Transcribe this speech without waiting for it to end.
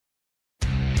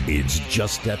It's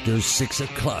just after 6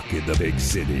 o'clock in the big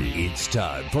city. It's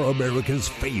time for America's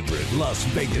favorite Las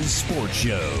Vegas sports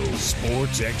show,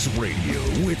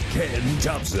 Sportsxradio with Ken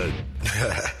Thompson.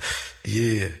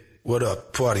 Yeah, what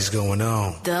up? Party's going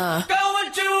on. Duh.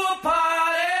 Going to a party!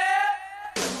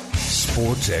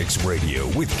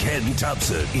 Sportsxradio with Ken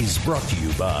Thompson is brought to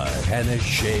you by Hannah,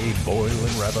 Shea, Boyle,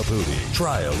 and Ravaputi.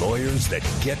 Trial lawyers that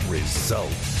get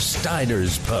results.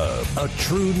 Steiner's Pub, a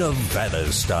true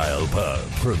Nevada-style pub.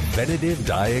 Preventative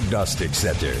Diagnostic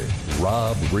Center.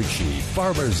 Rob Ritchie,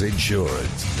 Farmers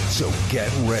Insurance. So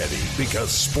get ready, because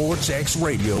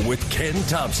Sportsxradio with Ken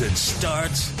Thompson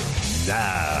starts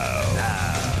now.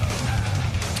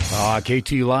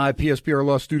 KT Live, PSBR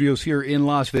Law Studios here in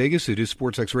Las Vegas. It is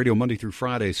Sportsxradio Monday through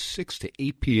Friday, 6 to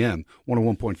 8 p.m.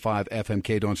 101.5 FM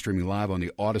K-Dawn, streaming live on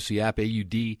the Odyssey app,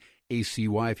 AUDACY. If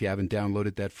you haven't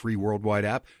downloaded that free worldwide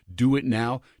app, do it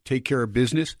now. Take care of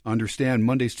business. Understand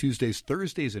Mondays, Tuesdays,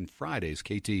 Thursdays, and Fridays.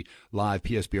 KT Live,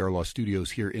 PSBR Law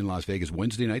Studios here in Las Vegas.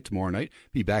 Wednesday night, tomorrow night,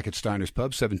 be back at Steiner's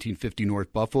Pub, 1750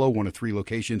 North Buffalo, one of 3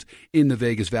 locations in the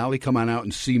Vegas Valley. Come on out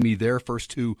and see me there. First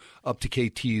 2 up to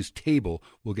KT's table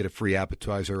will get a free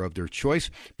appetizer of their choice.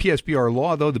 PSBR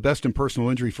Law, though, the best in personal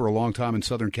injury for a long time in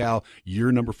Southern Cal.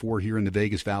 Year number 4 here in the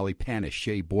Vegas Valley. Panis,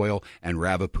 Shea, Boyle, and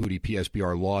Ravaputi,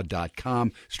 PSBRlaw.com.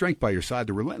 Strength by your side.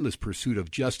 The relentless pursuit of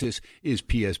justice is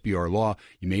PSBR Law.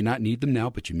 You may not need them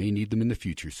now, but you may need them in the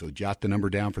future. So jot the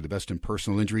number down for the best in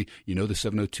personal injury. You know the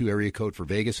 702 area code for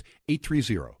Vegas,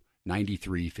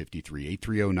 830-9353,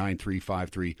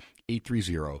 830-9353,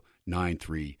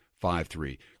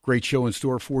 830-9353. Great show in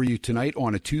store for you tonight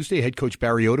on a Tuesday. Head coach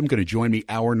Barry Odom going to join me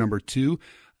hour number 2,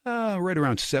 right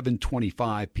around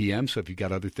 7:25 p.m. So if you've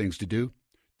got other things to do,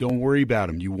 don't worry about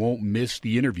them. You won't miss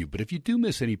the interview. But if you do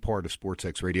miss any part of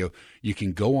Sportsxradio, you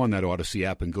can go on that Odyssey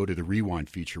app and go to the rewind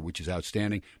feature, which is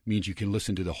outstanding. It means you can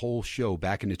listen to the whole show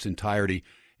back in its entirety,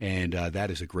 and that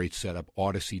is a great setup.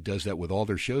 Odyssey does that with all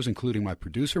their shows, including my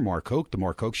producer, Mark Hoke. The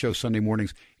Mark Hoke Show, Sunday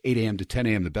mornings, 8 a.m. to 10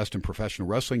 a.m., the best in professional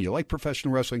wrestling. You like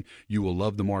professional wrestling, you will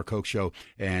love the Mark Hoke Show.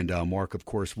 And Mark, of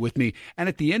course, with me. And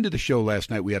at the end of the show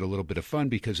last night, we had a little bit of fun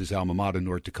because his alma mater,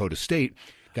 North Dakota State,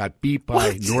 got beat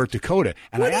by North Dakota.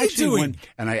 And I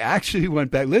actually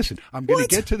went back. Listen, I'm going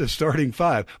to get to the starting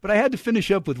 5, but I had to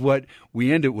finish up with what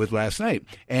we ended with last night.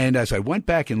 And as I went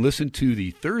back and listened to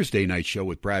the Thursday night show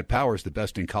with Brad Powers, the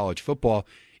best in college football,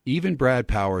 even Brad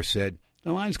Powers said,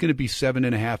 the line's going to be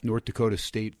 7.5, North Dakota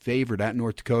State favored at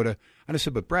North Dakota. And I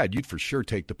said, but Brad, you'd for sure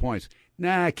take the points.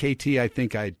 Nah, KT, I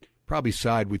think I'd probably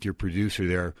side with your producer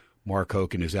there, Mark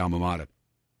Hoke, and his alma mater.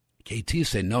 KT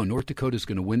said, no, North Dakota's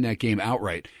going to win that game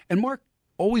outright. And Mark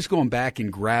always going back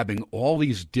and grabbing all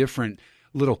these different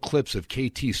little clips of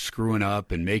KT screwing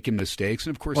up and making mistakes.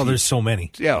 And, of course, there's so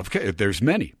many. Yeah, there's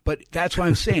many. But that's what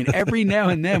I'm saying. Every now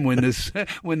and then when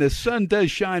the sun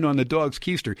does shine on the dog's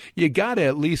keister, you got to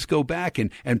at least go back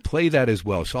and play that as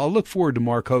well. So I'll look forward to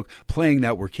Mark Hoke playing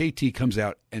that where KT comes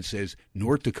out and says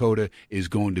North Dakota is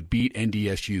going to beat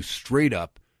NDSU straight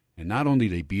up. And not only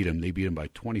they beat him by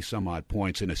 20-some-odd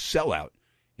points in a sellout.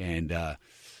 And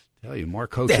tell you,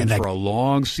 Mark Hoke's in for a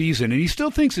long season, and he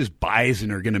still thinks his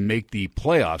Bison are going to make the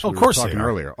playoffs. Of course we were talking they are.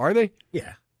 Earlier. Are they?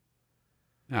 Yeah.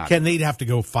 Ken, they'd have to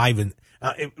go 5 and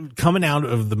coming out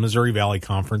of the Missouri Valley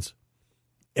Conference,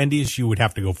 NDSU would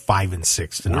have to go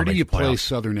 5-6 to Where not do make you the playoffs. play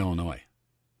Southern Illinois?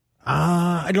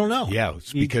 I don't know. Yeah,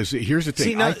 because here's the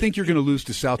thing. I think you're going to lose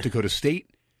to South Dakota State.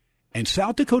 And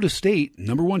South Dakota State,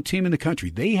 number 1 team in the country,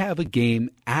 they have a game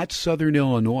at Southern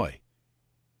Illinois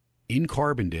in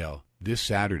Carbondale this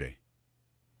Saturday.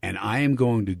 And I am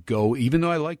going to go, even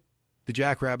though I like the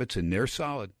Jackrabbits and they're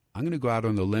solid, I'm going to go out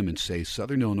on the limb and say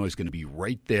Southern Illinois is going to be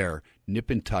right there, nip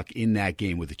and tuck in that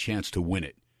game with a chance to win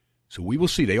it. So we will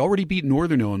see. They already beat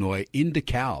Northern Illinois in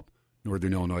DeKalb.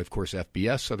 Northern Illinois, of course,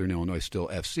 FBS. Southern Illinois still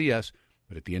FCS.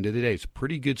 But at the end of the day, it's a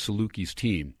pretty good Salukis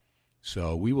team.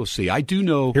 So we will see. I do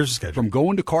know from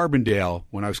going to Carbondale,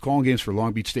 when I was calling games for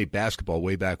Long Beach State basketball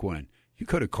way back when, you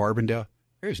go to Carbondale,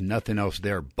 there's nothing else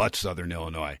there but Southern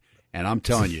Illinois. And I'm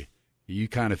telling you, you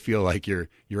kind of feel like you're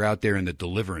out there in the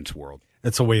deliverance world.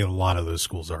 That's the way a lot of those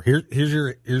schools are. Here's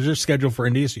your schedule for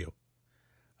NDSU.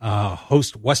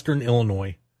 Host Western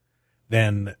Illinois,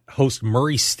 then host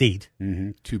Murray State.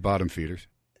 Mm-hmm. 2 bottom feeders.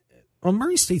 Well,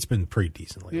 Murray State's been pretty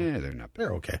decent lately. Yeah, they're not bad.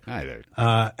 They're okay.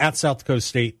 At South Dakota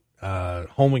State,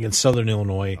 home against Southern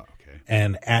Illinois,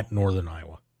 and at Northern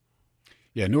Iowa.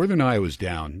 Yeah, Northern Iowa's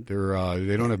down.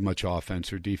 They don't have much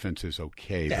offense. Their defense is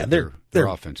okay, Yeah, but their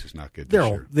offense is not good this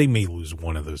year. They may lose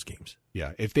one of those games.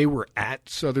 Yeah, if they were at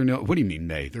Southern Illinois, what do you mean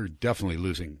may? They're definitely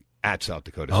losing at South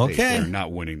Dakota State. Okay. They're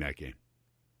not winning that game.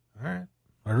 All right.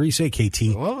 Whatever you say,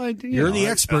 KT. Well, you're the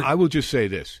expert. I will just say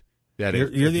this: that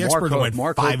you're the expert who went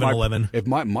 5-11.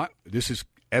 If this is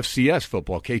FCS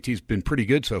football, KT's been pretty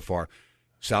good so far.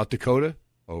 South Dakota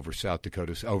over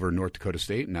North Dakota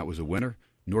State, and that was a winner.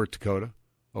 North Dakota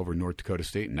over North Dakota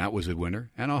State, and that was a winner.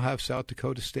 And I'll have South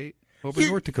Dakota State over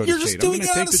North Dakota You're State. just doing I'm it going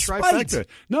out to take of the spite. trifecta.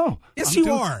 No. Yes, I'm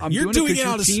you are. I'm You're doing it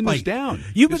out of your team spite. is down.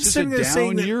 You've been this is sitting there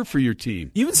saying a down year for your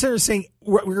team. You've been sitting there saying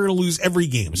we're going to lose every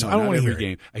game. So No, I don't not want to hear every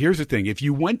game. it. Here's the thing. If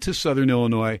you went to Southern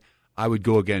Illinois, I would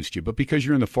go against you. But because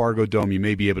you're in the Fargo Dome, you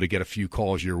may be able to get a few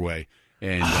calls your way.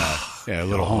 And a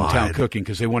little hometown cooking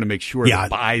because they want to make sure the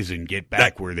Bison get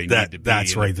back where they need to be.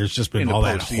 That's right. There's just been all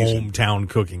that hometown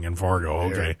cooking in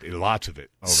Fargo. Okay. Lots of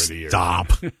it over the years.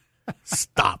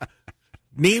 Stop.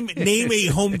 Name a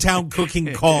hometown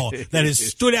cooking call that has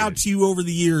stood out to you over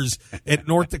the years at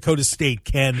North Dakota State,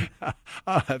 Ken.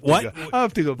 I'll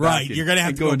have to go back. Right, you're going to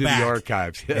have to go into back. the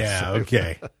archives. Yes. Yeah,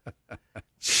 okay.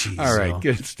 Jeez, all right,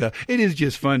 good stuff. It is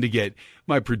just fun to get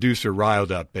my producer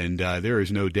riled up, and there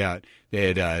is no doubt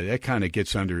that that kind of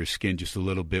gets under his skin just a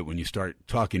little bit when you start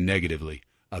talking negatively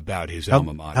about his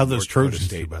alma mater. How those Trojans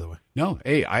do, by the way? No,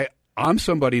 hey, I'm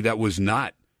somebody that was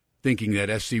not thinking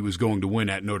that SC was going to win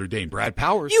at Notre Dame. Brad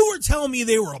Powers. You were telling me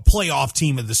they were a playoff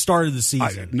team at the start of the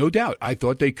season. No doubt. I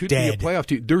thought they could be a playoff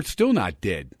team. They're still not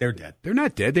dead. They're dead. They're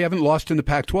not dead. They haven't lost in the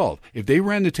Pac-12. If they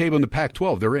ran the table in the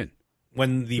Pac-12, they're in.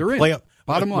 When the playoff,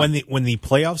 bottom line. When the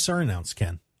playoffs are announced,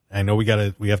 Ken, I know we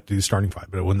have to do starting five,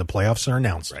 but when the playoffs are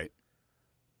announced, right?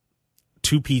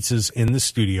 2 pizzas in the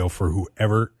studio for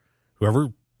whoever.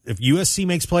 If USC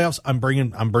makes playoffs, I'm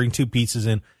bringing 2 pizzas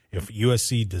in. If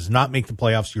USC does not make the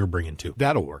playoffs, you're bringing 2.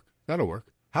 That'll work.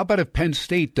 How about if Penn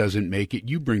State doesn't make it,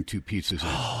 you bring 2 pizzas in?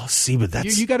 Oh, see, but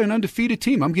that's... You got an undefeated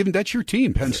team. That's your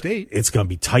team, Penn State. It's going to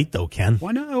be tight, though, Ken.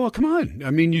 Why not? Well, come on.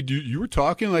 I mean, you were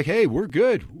talking like, hey, we're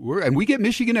good. And we get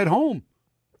Michigan at home.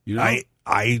 You know?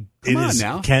 Come on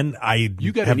now. Ken,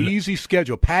 you got an easy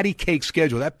schedule, patty cake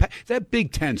schedule. That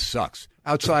Big Ten sucks.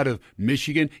 Outside of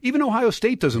Michigan, even Ohio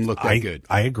State doesn't look that good.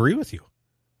 I agree with you.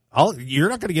 You're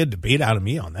not going to get a debate out of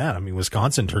me on that. I mean,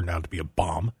 Wisconsin turned out to be a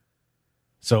bomb.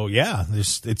 So, yeah,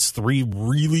 it's 3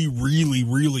 really, really,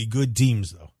 really good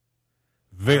teams, though.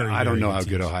 I don't know how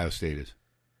good Ohio State is.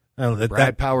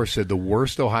 Brad Powers said the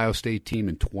worst Ohio State team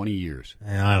in 20 years.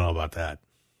 I don't know about that.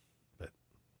 But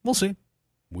we'll see.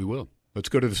 We will. Let's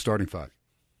go to the starting 5.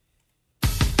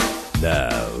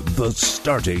 Now, the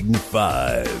starting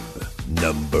 5.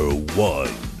 Number 1.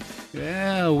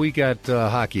 Yeah, we got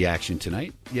hockey action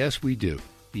tonight. Yes, we do.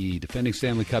 The defending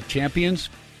Stanley Cup champions,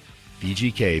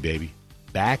 VGK, baby.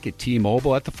 Back at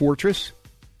T-Mobile at the Fortress.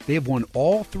 They have won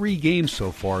all 3 games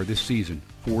so far this season,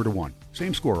 4-1.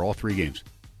 Same score, all 3 games.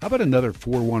 How about another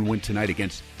 4-1 win tonight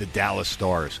against the Dallas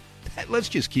Stars? Let's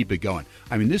just keep it going.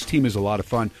 I mean, this team is a lot of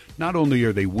fun. Not only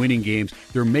are they winning games,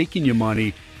 they're making you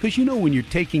money. Because, when you're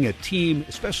taking a team,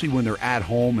 especially when they're at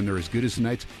home and they're as good as the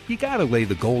Knights, you got to lay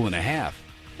the goal and a half.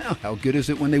 Now, how good is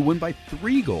it when they win by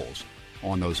 3 goals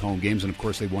on those home games? And, of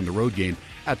course, they won the road game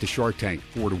at the Shark Tank,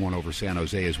 4-1 over San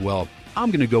Jose as well. I'm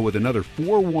going to go with another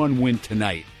 4-1 win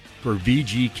tonight for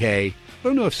VGK. I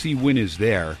don't know if C-Win is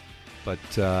there, but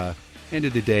end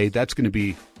of the day, that's going to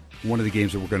be one of the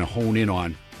games that we're going to hone in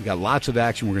on. We got lots of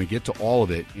action. We're going to get to all of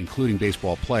it, including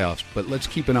baseball playoffs. But let's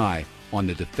keep an eye on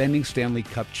the defending Stanley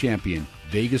Cup champion,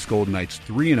 Vegas Golden Knights,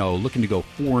 3-0, looking to go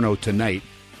 4-0 tonight.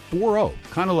 4-0,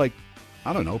 kind of like,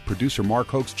 I don't know, producer Mark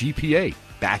Hoke's GPA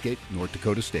back at North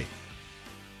Dakota State.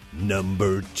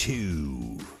 Number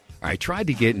 2. I tried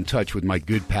to get in touch with my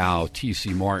good pal,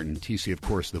 T.C. Martin. T.C., of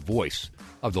course, the voice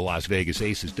of the Las Vegas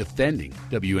Aces, defending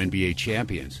WNBA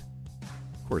champions.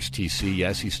 Of course, T.C.,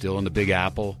 yes, he's still in the Big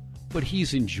Apple, but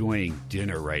he's enjoying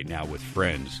dinner right now with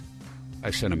friends.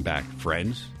 I sent him back,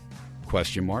 friends? ?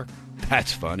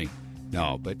 That's funny.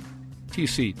 No, but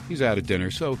TC, he's out at dinner,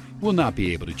 so will not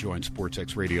be able to join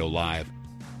Sportsxradio Live.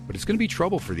 But it's going to be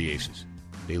trouble for the Aces.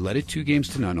 They led it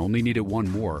 2-0, only needed 1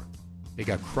 more. They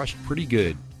got crushed pretty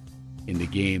good in the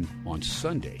game on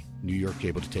Sunday. New York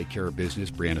able to take care of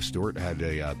business. Brianna Stewart had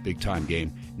a big-time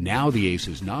game. Now the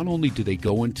Aces, not only do they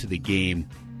go into the game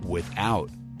without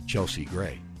Chelsea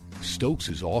Gray, Stokes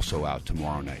is also out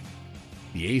tomorrow night.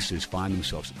 The Aces find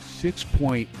themselves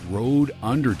 6-point road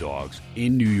underdogs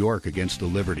in New York against the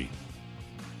Liberty.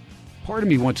 Part of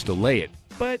me wants to lay it,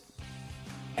 but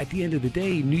at the end of the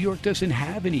day, New York doesn't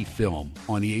have any film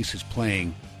on the Aces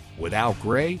playing without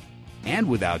Gray and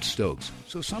without Stokes.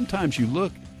 So sometimes you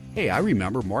look, hey, I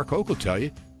remember, Mark Hoke will tell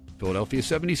you, Philadelphia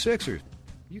 76ers.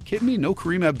 You kidding me? No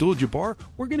Kareem Abdul-Jabbar?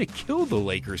 We're going to kill the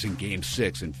Lakers in Game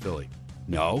 6 in Philly.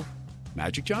 No.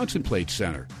 Magic Johnson played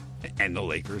center. and the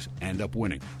Lakers end up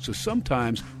winning. So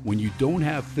sometimes when you don't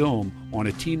have film on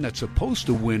a team that's supposed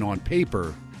to win on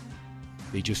paper,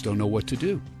 they just don't know what to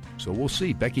do. So we'll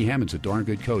see. Becky Hammond's a darn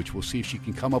good coach. We'll see if she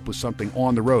can come up with something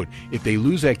on the road. If they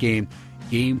lose that game,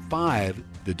 Game 5,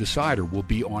 the decider, will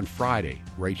be on Friday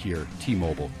right here,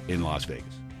 T-Mobile in Las Vegas.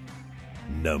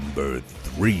 Number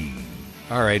 3.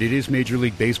 All right, it is Major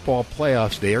League Baseball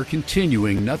playoffs. They are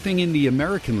continuing. Nothing in the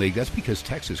American League. That's because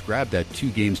Texas grabbed that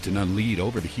 2-0 lead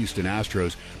over the Houston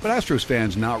Astros. But Astros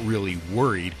fans not really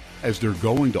worried as they're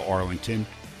going to Arlington.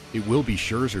 It will be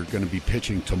Scherzer going to be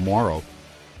pitching tomorrow.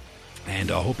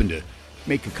 And hoping to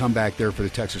make a comeback there for the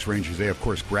Texas Rangers. They, of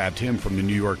course, grabbed him from the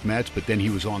New York Mets, but then he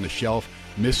was on the shelf,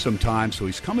 missed some time, so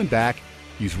he's coming back.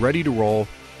 He's ready to roll,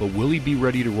 but will he be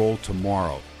ready to roll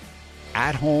tomorrow?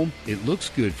 At home, it looks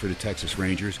good for the Texas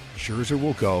Rangers. Scherzer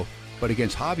will go, but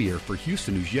against Javier for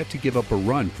Houston, who's yet to give up a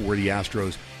run for the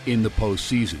Astros in the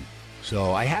postseason.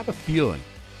 So I have a feeling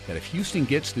that if Houston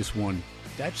gets this one,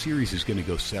 that series is going to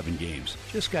go 7 games.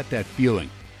 Just got that feeling.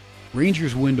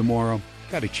 Rangers win tomorrow.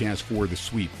 Got a chance for the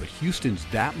sweep, but Houston's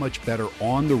that much better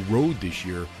on the road this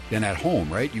year than at home,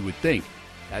 right? You would think.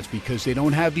 That's because they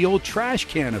don't have the old trash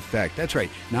can effect. That's right.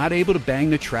 Not able to bang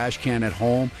the trash can at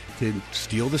home to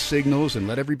steal the signals and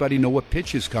let everybody know what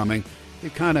pitch is coming. They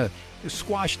kind of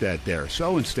squashed that there.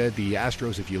 So instead, the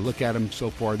Astros, if you look at them so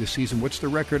far this season, what's the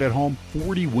record at home?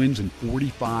 40 wins and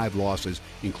 45 losses,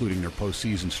 including their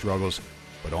postseason struggles.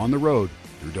 But on the road,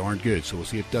 they're darn good. So we'll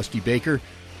see if Dusty Baker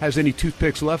has any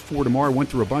toothpicks left for tomorrow. Went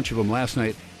through a bunch of them last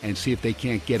night, and see if they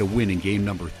can't get a win in game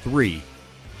number 3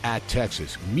 at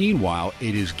Texas. Meanwhile,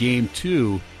 it is game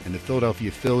 2, and the Philadelphia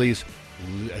Phillies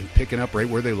picking up right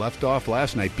where they left off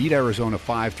last night. Beat Arizona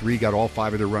 5-3, got all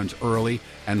 5 of their runs early,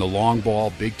 and the long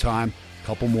ball, big time.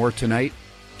 Couple more tonight.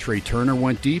 Trey Turner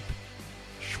went deep.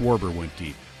 Schwarber went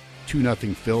deep.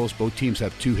 2-0 Phils. Both teams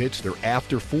have 2 hits. They're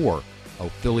after 4. Oh,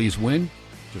 Phillies win.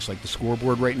 Just like the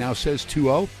scoreboard right now says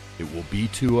 2-0. It will be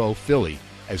 2-0 Philly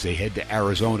as they head to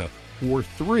Arizona for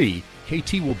 3.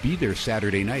 KT will be there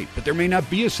Saturday night, but there may not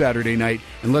be a Saturday night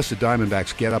unless the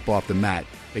Diamondbacks get up off the mat.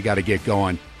 They got to get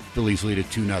going. Phillies lead at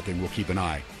 2-0. We'll keep an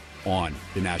eye on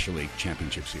the National League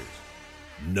Championship Series.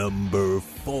 Number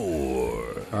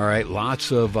 4. All right,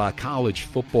 lots of college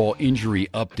football injury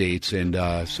updates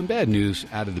and some bad news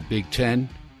out of the Big Ten.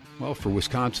 Well, for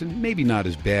Wisconsin, maybe not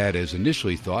as bad as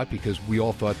initially thought because we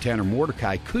all thought Tanner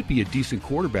Mordecai could be a decent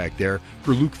quarterback there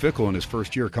for Luke Fickell in his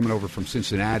first year coming over from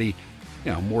Cincinnati.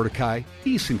 You know, Mordecai,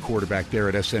 decent quarterback there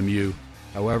at SMU.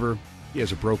 However, he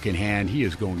has a broken hand. He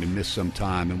is going to miss some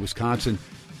time. And Wisconsin,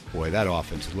 boy, that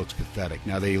offense looks pathetic.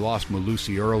 Now, they lost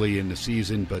Malusi early in the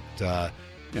season, but,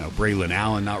 Braylon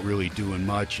Allen not really doing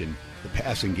much, and the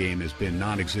passing game has been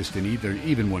non-existent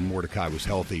even when Mordecai was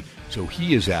healthy. So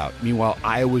he is out. Meanwhile,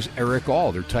 Iowa's Eric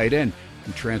All, their tight end,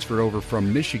 who transferred over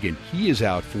from Michigan, he is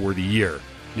out for the year.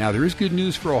 Now, there is good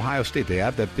news for Ohio State. They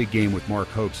have that big game with Mark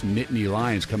Hoke's Nittany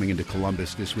Lions coming into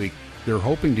Columbus this week. They're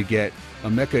hoping to get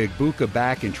Emeka Egbuka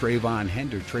back and Travion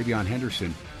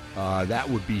Henderson. That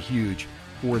would be huge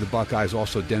for the Buckeyes.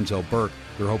 Also, Denzel Burke,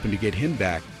 they're hoping to get him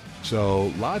back. So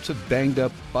lots of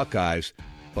banged-up Buckeyes,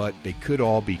 but they could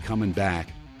all be coming back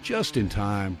just in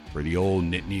time for the old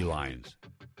Nittany Lions.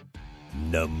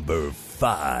 Number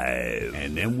 5.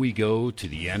 And then we go to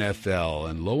the NFL,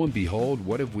 and lo and behold,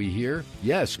 what have we here?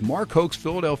 Yes, Mark Hoke's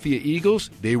Philadelphia Eagles,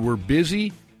 they were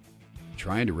busy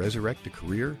trying to resurrect the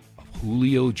career of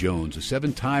Julio Jones. A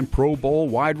 7-time Pro Bowl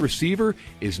wide receiver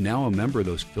is now a member of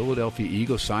those Philadelphia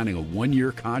Eagles, signing a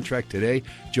 1-year contract today.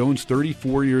 Jones,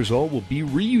 34 years old, will be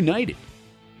reunited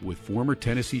with former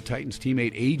Tennessee Titans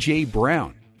teammate A.J.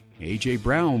 Brown. A.J.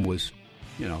 Brown was,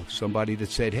 somebody that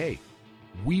said, hey,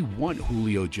 we want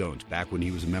Julio Jones back when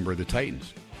he was a member of the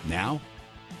Titans. Now,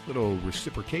 a little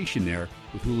reciprocation there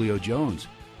with Julio Jones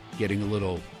getting a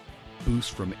little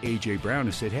boost from A.J. Brown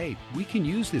and said, hey, we can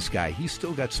use this guy. He's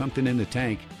still got something in the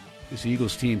tank. This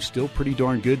Eagles team still pretty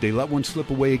darn good. They let one slip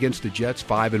away against the Jets,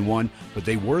 5-1, but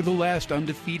they were the last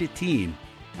undefeated team.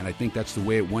 And I think that's the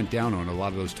way it went down on a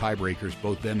lot of those tiebreakers,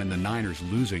 both them and the Niners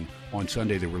losing on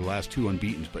Sunday. They were the last 2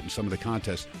 unbeaten, but in some of the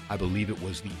contests, I believe it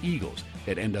was the Eagles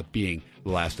that end up being the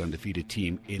last undefeated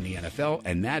team in the NFL.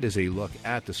 And that is a look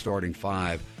at the starting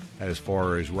 5 as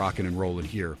far as rocking and rolling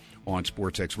here on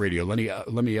Sportsxradio.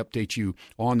 Let me update you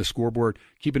on the scoreboard.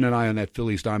 Keeping an eye on that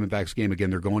Phillies-Diamondbacks game. Again,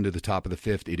 they're going to the top of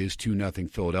the 5th. It is 2-0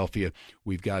 Philadelphia.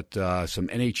 We've got some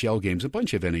NHL games, a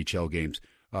bunch of NHL games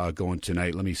going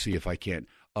tonight. Let me see if I can't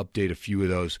update a few of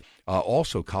those.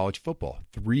 Also, college football.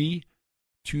 3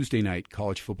 Tuesday night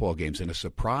college football games, and a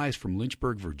surprise from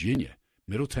Lynchburg, Virginia.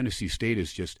 Middle Tennessee State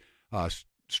is just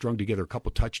strung together a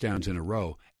couple touchdowns in a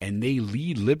row, and they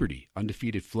lead Liberty,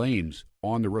 undefeated Flames,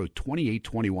 on the road,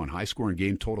 28-21. High-scoring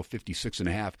game, total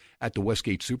 56.5 at the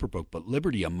Westgate Superbook. But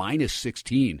Liberty, a minus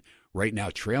 16 right now,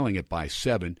 trailing it by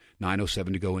 7,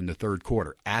 9:07 to go in the third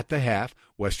quarter. At the half,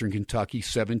 Western Kentucky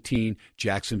 17,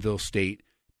 Jacksonville State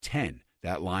 10.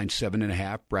 That line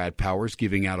 7.5. Brad Powers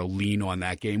giving out a lean on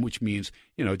that game, which means,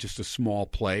 just a small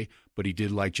play. But he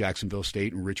did like Jacksonville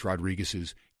State and Rich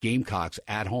Rodriguez's Gamecocks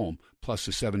at home, plus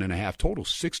the 7.5. Total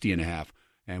 60.5.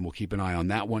 And we'll keep an eye on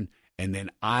that one. And then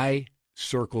I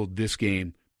circled this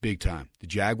game big time. The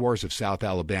Jaguars of South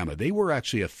Alabama. They were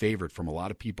actually a favorite from a lot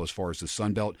of people as far as the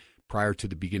Sun Belt prior to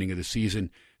the beginning of the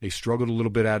season. They struggled a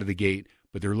little bit out of the gate,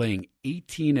 but they're laying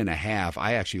 18.5.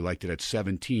 I actually liked it at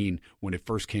 17 when it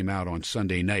first came out on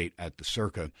Sunday night at the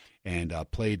Circa, and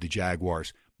played the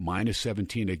Jaguars minus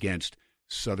 17 against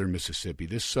Southern Mississippi.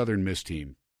 This Southern Miss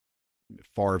team,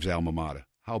 Favre's alma mater.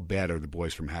 How bad are the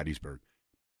boys from Hattiesburg?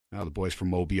 Now the boys from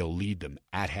Mobile lead them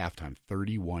at halftime,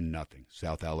 31-0.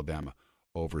 South Alabama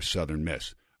over Southern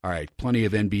Miss. All right, plenty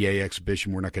of NBA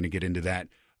exhibition. We're not going to get into that.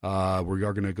 We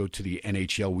are going to go to the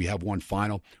NHL. We have one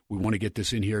final. We want to get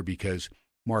this in here because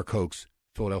Mark Hoke's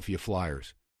Philadelphia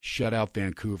Flyers shut out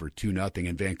Vancouver 2-0,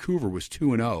 and Vancouver was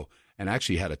 2-0 and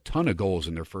actually had a ton of goals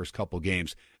in their first couple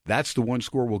games. That's the one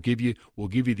score we'll give you. We'll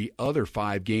give you the other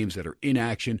 5 games that are in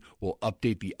action. We'll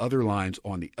update the other lines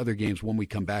on the other games when we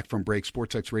come back from break.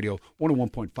 SportsXradio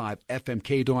 101.5 FM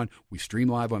KDAWN. We stream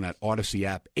live on that Odyssey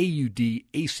app,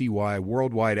 AUDACY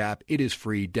worldwide app. It is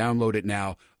free. Download it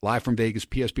now. Live from Vegas,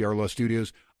 PSBR Law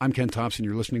Studios. I'm Ken Thompson.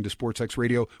 You're listening to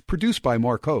SportsXradio, produced by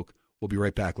Mark Hoke. We'll be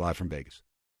right back live from Vegas.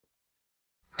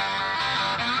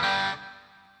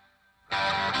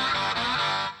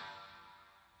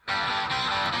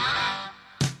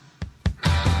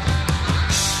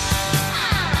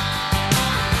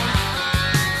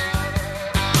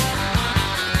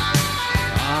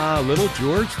 Little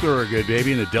George Thorogood,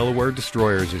 baby, and the Delaware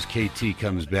Destroyers as KT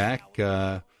comes back.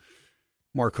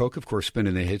 Mark Hoke, of course,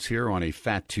 spinning the hits here on a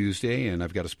Fat Tuesday, and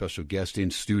I've got a special guest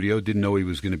in studio. Didn't know he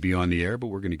was going to be on the air, but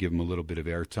we're going to give him a little bit of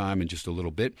airtime in just a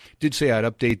little bit. Did say I'd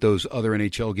update those other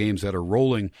NHL games that are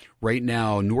rolling right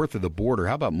now north of the border.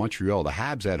 How about Montreal? The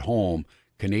Habs at home.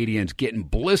 Canadians getting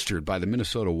blistered by the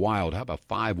Minnesota Wild. How about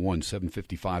 5-1,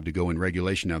 7:55 to go in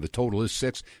regulation? Now the total is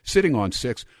 6, sitting on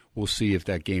 6. We'll see if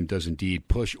that game does indeed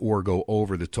push or go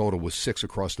over. The total was 6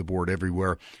 across the board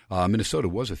everywhere. Minnesota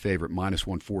was a favorite, minus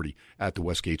 140 at the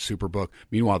Westgate Superbook.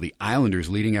 Meanwhile, the Islanders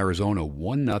leading Arizona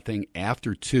 1-0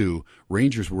 after 2.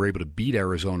 Rangers were able to beat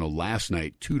Arizona last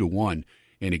night 2-1.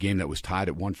 In a game that was tied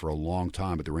at 1 for a long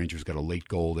time, but the Rangers got a late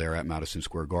goal there at Madison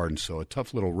Square Garden, so a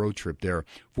tough little road trip there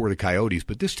for the Coyotes.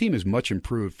 But this team is much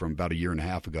improved from about a year and a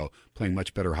half ago, playing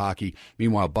much better hockey.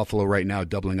 Meanwhile, Buffalo right now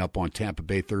doubling up on Tampa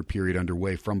Bay, third period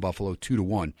underway from Buffalo,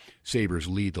 2-1. Sabres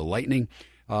lead the Lightning.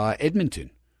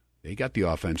 Edmonton, they got the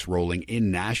offense rolling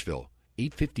in Nashville.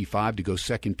 8:55 to go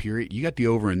second period. You got the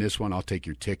over in this one. I'll take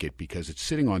your ticket because it's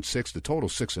sitting on 6. The total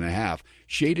 6.5.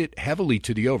 Shaded heavily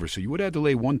to the over. So you would have to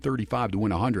lay 135 to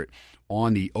win 100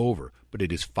 on the over. But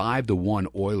it is 5-1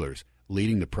 Oilers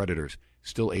leading the Predators.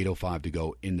 Still 8:05 to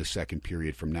go in the second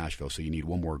period from Nashville. So you need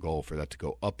one more goal for that to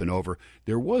go up and over.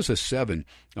 There was a 7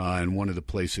 in one of the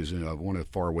places, one of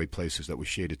the faraway places that was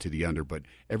shaded to the under, but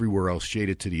everywhere else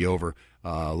shaded to the over.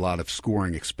 A lot of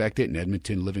scoring expected, and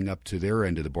Edmonton living up to their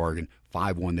end of the bargain.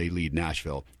 5-1, they lead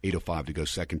Nashville. 8:05 to go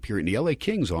second period. And the LA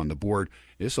Kings on the board.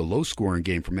 It's a low-scoring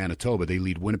game for Manitoba. They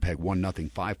lead Winnipeg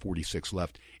 1-0, 5:46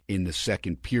 left in the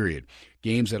second period.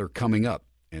 Games that are coming up.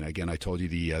 And again, I told you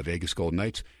the Vegas Golden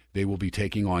Knights, they will be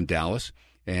taking on Dallas.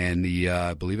 And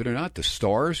the believe it or not, the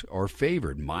Stars are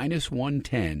favored, minus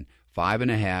 110,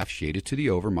 5.5, shaded to the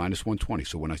over, minus 120.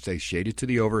 So when I say shaded to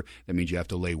the over, that means you have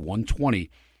to lay 120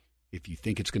 if you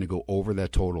think it's going to go over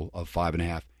that total of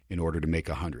 5.5 in order to make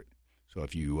 100. So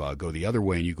if you go the other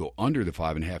way and you go under the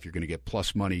 5.5, you're going to get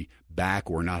plus money back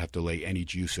or not have to lay any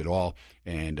juice at all.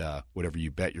 And whatever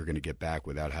you bet, you're going to get back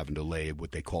without having to lay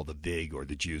what they call the vig or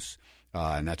the juice.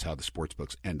 And that's how the sports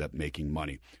books end up making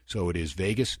money. So it is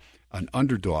Vegas, an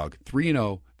underdog,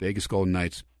 3-0, Vegas Golden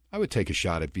Knights. I would take a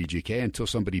shot at VGK until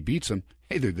somebody beats them.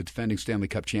 Hey, they're the defending Stanley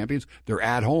Cup champions. They're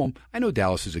at home. I know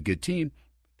Dallas is a good team.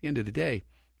 At the end of the day,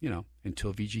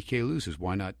 until VGK loses,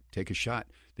 why not take a shot?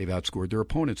 They've outscored their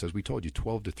opponents, as we told you,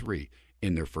 12-3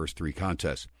 in their first 3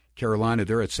 contests. Carolina,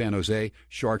 they're at San Jose.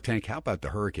 Shark Tank, how about the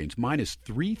Hurricanes? Minus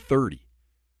 330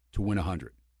 to win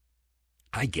 100.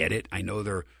 I get it. I know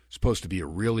they're supposed to be a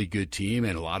really good team,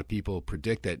 and a lot of people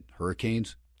predict that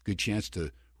Hurricanes, good chance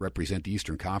to represent the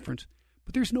Eastern Conference.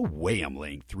 But there's no way I'm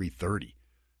laying 330.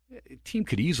 A team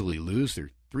could easily lose. They're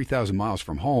 3,000 miles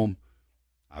from home.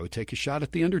 I would take a shot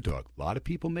at the underdog. A lot of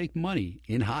people make money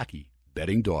in hockey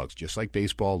betting dogs, just like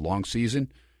baseball, long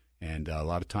season. And a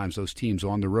lot of times those teams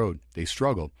on the road, they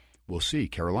struggle. We'll see.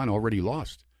 Carolina already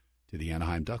lost to the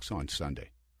Anaheim Ducks on Sunday,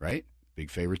 right? Big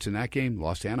favorites in that game,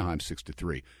 lost to Anaheim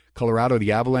 6-3. Colorado,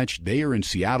 the Avalanche, they are in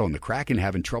Seattle, and the Kraken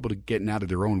having trouble getting out of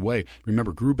their own way.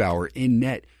 Remember, Grubauer in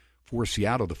net for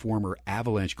Seattle, the former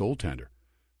Avalanche goaltender.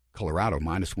 Colorado,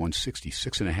 minus 160,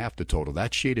 6.5 the total.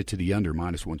 That's shaded to the under,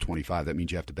 minus 125. That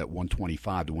means you have to bet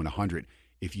 125 to win 100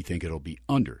 if you think it'll be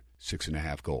under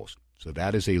 6.5 goals. So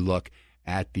that is a look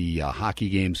at the hockey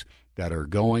games that are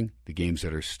going, the games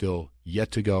that are still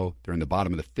yet to go. They're in the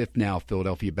bottom of the fifth now.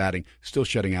 Philadelphia batting, still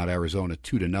shutting out Arizona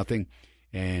 2-0.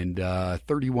 And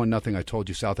 31-0, I told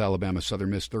you, South Alabama,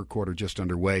 Southern Miss, third quarter just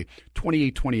underway.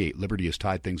 28-28, Liberty has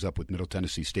tied things up with Middle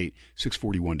Tennessee State,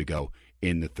 6:41 to go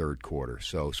in the third quarter.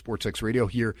 So SportsX Radio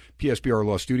here, PSBR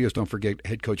Law Studios. Don't forget,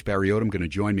 head coach Barry Odom going to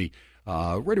join me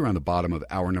right around the bottom of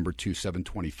hour number 2,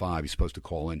 7:25. He's supposed to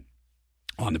call in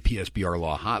on the PSBR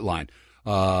Law hotline.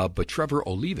 But Trevor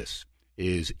Olivas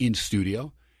is in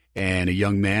studio, and a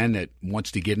young man that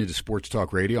wants to get into sports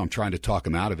talk radio. I'm trying to talk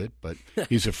him out of it, but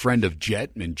he's a friend of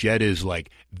Jet, and Jet is like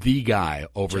the guy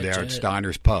over there at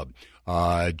Steiner's Pub.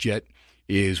 Jet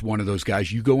is one of those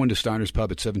guys. You go into Steiner's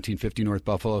Pub at 1750 North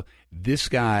Buffalo, this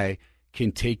guy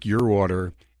can take your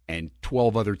order and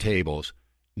 12 other tables,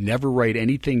 never write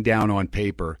anything down on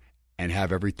paper, and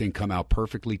have everything come out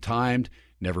perfectly timed,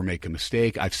 never make a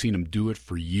mistake. I've seen him do it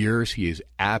for years. He is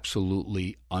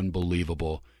absolutely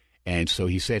unbelievable. And so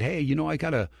he said, hey, you know, I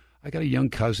got a young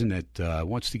cousin that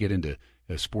wants to get into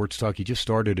sports talk. He just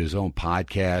started his own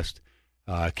podcast.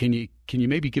 Can you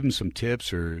maybe give him some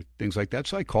tips or things like that?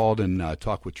 So I called and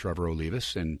talked with Trevor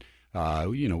Olivas, and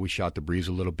we shot the breeze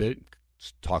a little bit,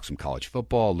 talked some college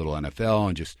football, a little NFL,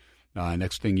 and just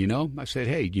next thing you know, I said,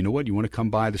 hey, you know what? You want to come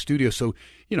by the studio? So,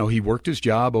 he worked his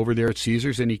job over there at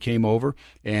Caesars, and he came over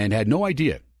and had no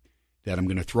idea that I'm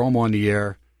going to throw him on the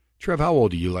air. Trev, how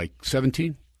old are you, like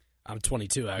 17? I'm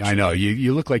 22, actually. I know.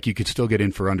 You look like you could still get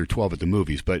in for under 12 at the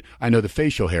movies, but I know the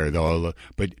facial hair, though.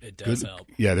 But it does help.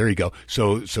 Yeah, there you go.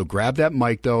 So grab that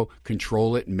mic, though,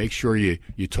 control it, and make sure you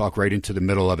talk right into the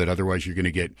middle of it. Otherwise, you're going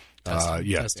to get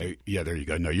Testing. Yeah, there you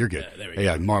go. No, you're good. Yeah,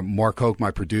 there we go. Mark Hoke,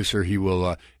 my producer,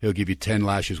 he'll give you 10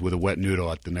 lashes with a wet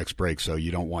noodle at the next break, so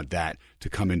you don't want that to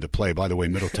come into play. By the way,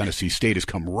 Middle Tennessee State has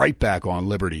come right back on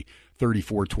Liberty.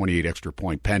 34-28 extra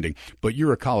point pending. But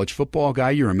you're a college football guy,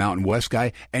 you're a Mountain West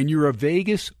guy, and you're a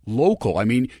Vegas local. I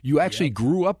mean, you actually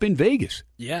grew up in Vegas.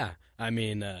 Yeah. I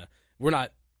mean, we're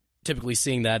not typically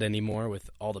seeing that anymore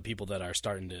with all the people that are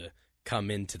starting to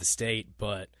come into the state,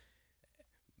 but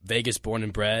Vegas born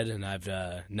and bred, and I've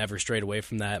never strayed away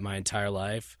from that my entire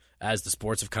life. As the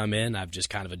sports have come in, I've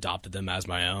just kind of adopted them as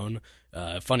my own.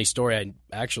 Funny story, I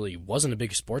actually wasn't a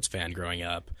big sports fan growing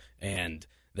up, and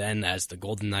then as the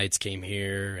Golden Knights came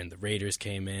here and the Raiders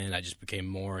came in, I just became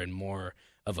more and more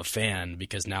of a fan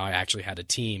because now I actually had a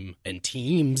team and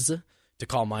teams to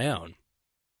call my own.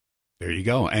 There you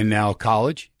go. And now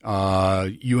college,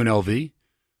 UNLV.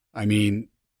 I mean,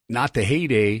 not the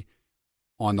heyday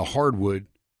on the hardwood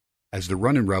as the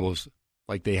Running Rebels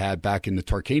like they had back in the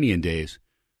Tarkanian days.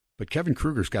 But Kevin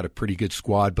Kruger's got a pretty good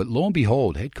squad. But lo and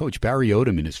behold, head coach Barry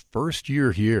Odom in his first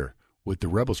year here with the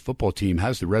Rebels football team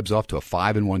has the Rebs off to a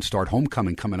 5-1 start.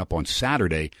 Homecoming coming up on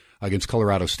Saturday against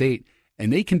Colorado State,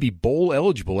 and they can be bowl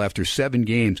eligible after 7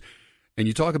 games. And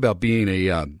you talk about being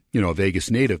a Vegas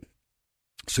native.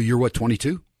 So you're what,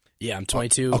 22? Yeah, I'm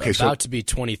 22. Okay, about to be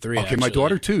 23. Okay, actually. My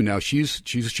daughter too. Now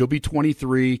she'll be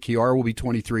 23. Kiara will be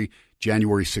 23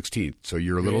 January 16th. So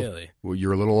you're a little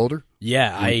you're a little older.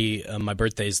 Yeah, my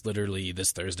birthday's literally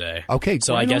this Thursday. Okay,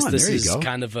 so I guess this is go.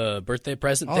 kind of a birthday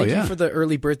present. Thank you for the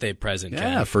early birthday present,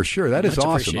 Ken. Yeah, for sure. That is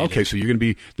awesome. Okay, so you're going to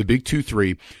be the big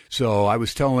 2-3. So I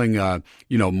was telling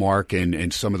Mark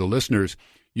and some of the listeners,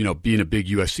 being a big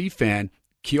USC fan,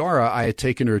 Kiara, I had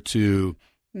taken her to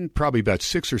probably about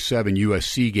 6 or 7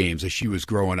 USC games as she was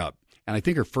growing up. And I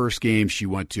think her first game she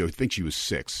went to, I think she was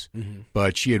 6. Mm-hmm.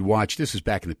 But she had watched, this is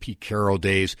back in the Pete Carroll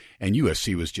days, and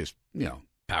USC was just,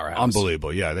 powerhouse.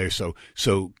 Unbelievable. Yeah. So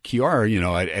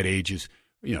Kiara, at ages,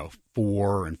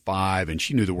 4 and 5, and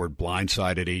she knew the word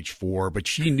blindside at age 4, but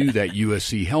she knew that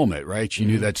USC helmet, right? She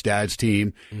knew that's Dad's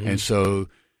team. Mm-hmm. And so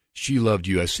she loved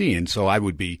USC. And so I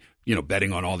would be,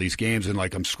 betting on all these games, and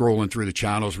like I'm scrolling through the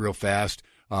channels real fast.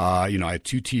 I had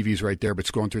 2 TVs right there, but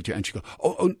scrolling through it, and she go,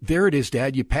 oh, there it is,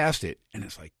 Dad, you passed it. And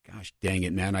it's like, gosh, dang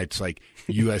it, man. It's like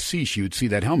USC, she would see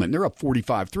that helmet, and they're up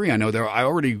 45-3. I know I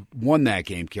already won that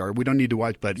game, Kiara. We don't need to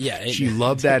watch, but she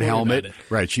loved that helmet.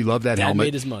 Right, she loved that helmet. Dad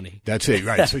made his money. That's it,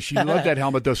 right. So she loved that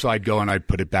helmet, though, so I'd go and I'd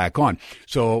put it back on.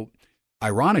 So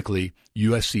ironically,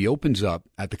 USC opens up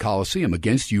at the Coliseum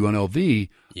against UNLV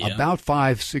about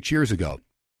 5-6 years ago.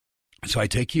 So I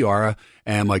take Kiara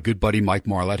and my good buddy Mike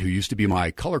Marlett, who used to be my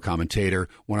color commentator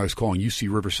when I was calling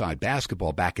UC Riverside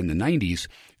basketball back in the 90s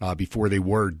before they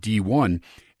were D1.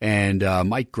 And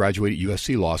Mike graduated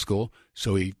USC Law School,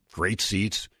 so great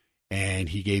seats, and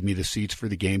he gave me the seats for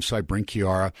the game. So I bring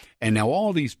Kiara. And now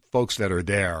all these folks that are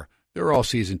there, they're all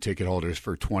season ticket holders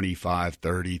for 25,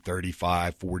 30,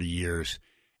 35, 40 years.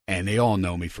 And they all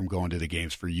know me from going to the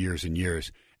games for years and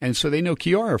years. And so they know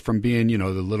Kiara from being, the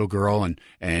little girl,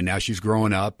 and now she's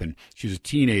growing up, and she's a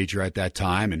teenager at that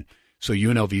time. And so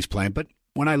UNLV's playing. But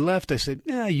when I left, I said,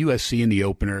 USC in the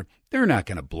opener, they're not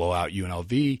going to blow out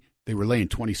UNLV. They were laying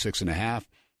 26.5.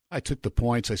 I took the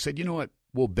points. I said, you know what,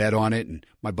 we'll bet on it. And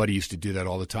my buddy used to do that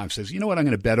all the time. Says, you know what, I'm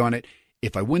going to bet on it.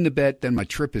 If I win the bet, then my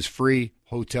trip is free,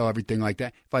 hotel, everything like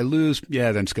that. If I lose,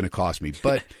 then it's going to cost me.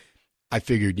 But I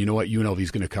figured, you know what, UNLV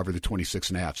is going to cover the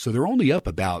 26.5. So they're only up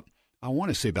about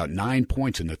 9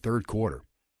 points in the third quarter.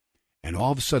 And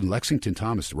all of a sudden, Lexington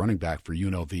Thomas, the running back for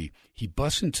UNLV, he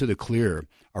busts into the clear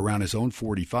around his own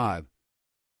 45.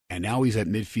 And now he's at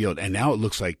midfield. And now it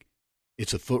looks like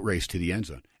it's a foot race to the end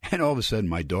zone. And all of a sudden,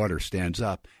 my daughter stands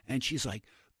up and she's like,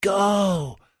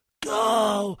 go,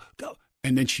 go, go.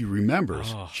 And then she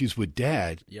remembers she's with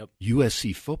Dad,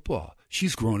 USC football.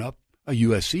 She's grown up a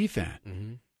USC fan.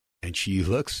 Mm-hmm. And she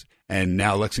looks, and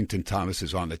now Lexington Thomas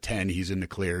is on the 10. He's in the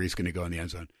clear. He's going to go in the end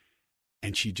zone.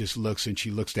 And she just looks, and she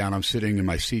looks down. I'm sitting in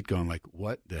my seat going like,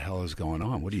 what the hell is going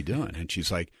on? What are you doing? And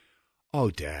she's like,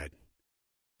 oh, Dad,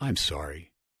 I'm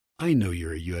sorry. I know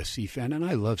you're a USC fan, and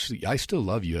I still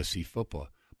love USC football.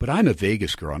 But I'm a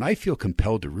Vegas girl, and I feel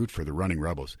compelled to root for the Running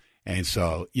Rebels. And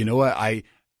so, you know what? I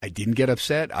didn't get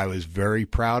upset. I was very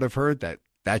proud of her.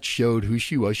 That showed who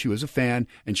she was. She was a fan,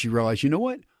 and she realized, you know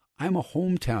what? I'm a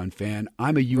hometown fan.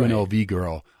 I'm a UNLV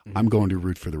girl. Mm-hmm. I'm going to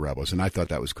root for the Rebels, and I thought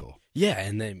that was cool. Yeah,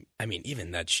 and then,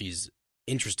 even that she's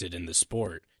interested in the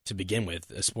sport to begin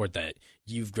with, a sport that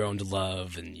you've grown to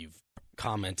love and you've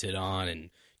commented on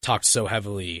and talked so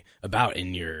heavily about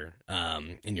in your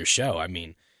show.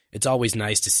 It's always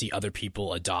nice to see other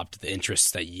people adopt the interests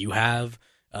that you have,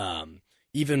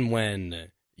 even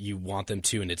when you want them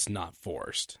to and it's not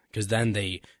forced, because then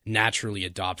they naturally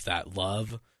adopt that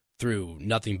love through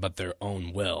nothing but their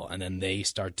own will, and then they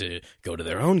start to go to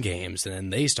their own games, and then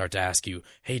they start to ask you,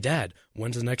 hey, Dad,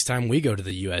 when's the next time we go to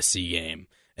the USC game?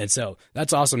 And so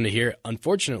that's awesome to hear.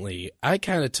 Unfortunately, I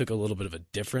kind of took a little bit of a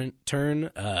different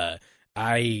turn.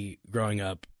 Growing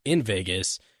up in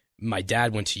Vegas, my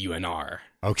dad went to UNR.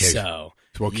 Okay. So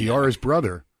Kiara's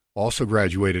brother also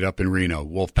graduated up in Reno,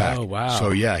 Wolfpack. Oh, wow.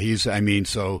 So, yeah, he's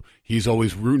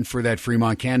always rooting for that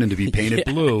Fremont Cannon to be painted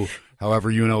blue.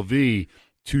 However, UNLV,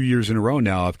 2 years in a row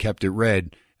now, I've kept it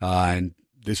red. And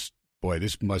this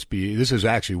is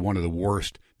actually one of the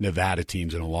worst Nevada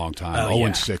teams in a long time.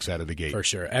 0-6 out of the gate. For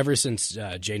sure. Ever since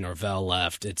Jay Norvell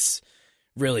left, it's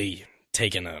really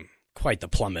taken quite the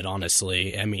plummet,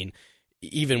 honestly.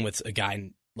 Even with a guy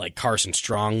like Carson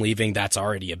Strong leaving, that's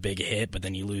already a big hit, but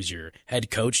then you lose your head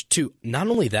coach to not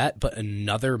only that, but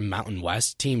another Mountain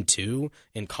West team too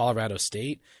in Colorado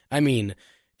State.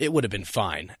 It would have been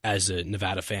fine as a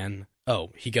Nevada fan.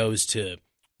 Oh, he goes to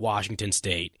Washington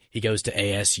State, he goes to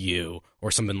ASU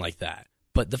or something like that.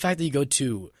 But the fact that you go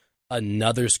to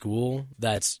another school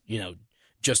that's,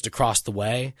 just across the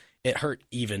way, it hurt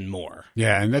even more.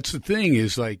 Yeah, and that's the thing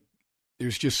is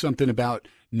there's just something about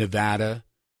Nevada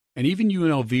and even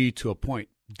UNLV to a point.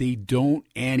 They don't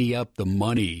ante up the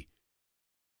money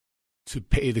to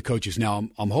pay the coaches. Now,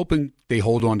 I'm hoping they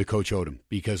hold on to Coach Odom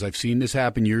because I've seen this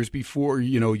happen years before.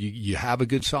 You have a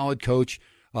good, solid coach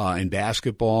in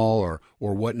basketball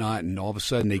or whatnot, and all of a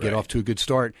sudden they get off to a good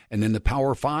start, and then the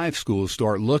Power 5 schools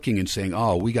start looking and saying,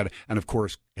 oh, we got to – and, of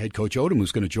course, head coach Odom,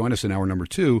 who's going to join us in hour number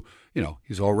 2,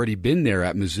 he's already been there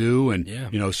at Mizzou,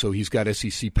 and, so he's got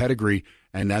SEC pedigree,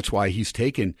 and that's why he's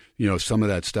taken, some of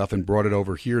that stuff and brought it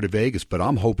over here to Vegas. But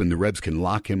I'm hoping the Rebs can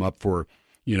lock him up for –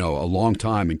 a long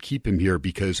time and keep him here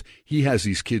because he has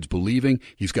these kids believing.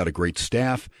 He's got a great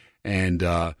staff, and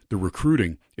the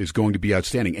recruiting is going to be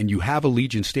outstanding. And you have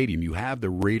Allegiant Stadium. You have the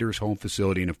Raiders' home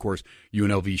facility, and, of course,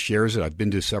 UNLV shares it. I've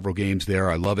been to several games there.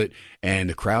 I love it. And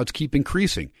the crowds keep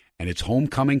increasing. And it's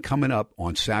homecoming coming up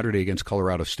on Saturday against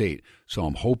Colorado State. So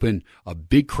I'm hoping a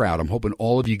big crowd. I'm hoping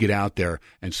all of you get out there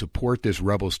and support this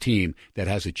Rebels team that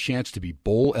has a chance to be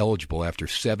bowl eligible after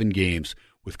 7 games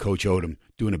with Coach Odom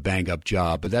doing a bang-up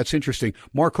job. But that's interesting.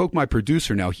 Mark Hoke, my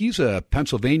producer now, he's a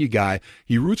Pennsylvania guy.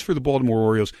 He roots for the Baltimore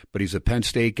Orioles, but he's a Penn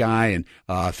State guy and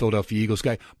Philadelphia Eagles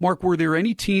guy. Mark, were there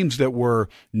any teams that were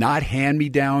not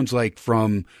hand-me-downs like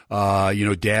from,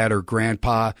 Dad or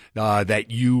Grandpa that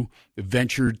you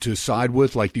ventured to side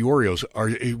with, like the Orioles?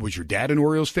 Was your dad an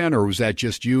Orioles fan, or was that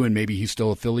just you and maybe he's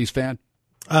still a Phillies fan?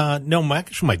 No,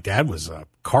 actually, my dad was a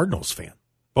Cardinals fan,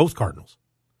 both Cardinals,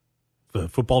 the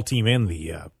football team and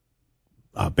the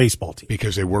baseball team.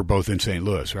 Because they were both in St.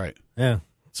 Louis, right? Yeah.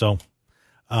 So,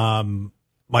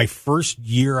 my first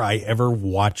year I ever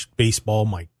watched baseball,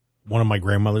 one of my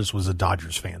grandmothers was a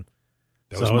Dodgers fan.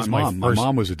 That was my mom. My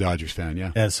mom was a Dodgers fan,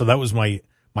 yeah. Yeah, so that was my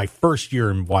first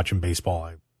year in watching baseball.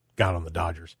 I got on the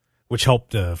Dodgers, which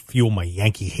helped fuel my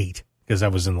Yankee hate because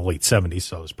that was in the late 70s,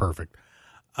 so it was perfect.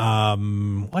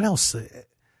 What else?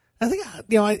 I think,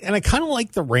 I kind of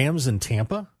like the Rams in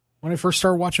Tampa when I first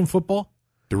started watching football.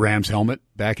 The Rams helmet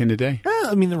back in the day? Yeah,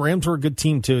 I mean, the Rams were a good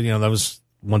team, too. That was,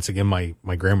 once again, my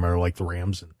grandmother liked the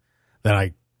Rams. And then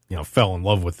I, fell in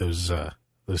love with those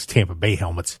Tampa Bay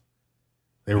helmets.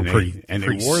 They were pretty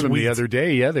they wore them the other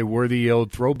day. Yeah, they wore the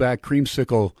old throwback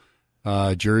creamsicle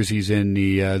jerseys and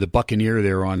the Buccaneer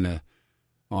there on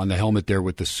the helmet there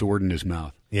with the sword in his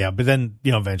mouth. Yeah, but then,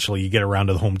 eventually you get around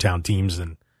to the hometown teams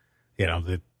and,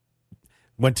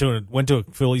 went to a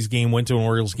Phillies game, went to an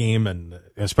Orioles game, and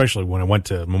especially when I went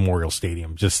to Memorial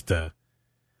Stadium, just it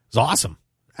was awesome,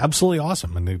 absolutely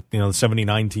awesome. And the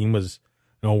 '79 team was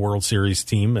a World Series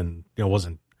team, and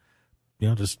wasn't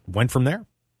just went from there.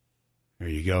 There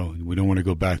you go. We don't want to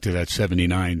go back to that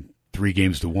 '79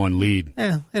 3-1 lead.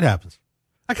 Yeah, it happens.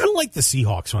 I kind of liked the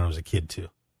Seahawks when I was a kid too.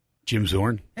 Jim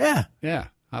Zorn. Yeah.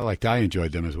 I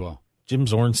enjoyed them as well. Jim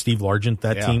Zorn, Steve Largent,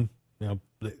 that team.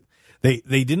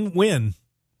 They didn't win.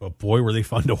 But, boy, were they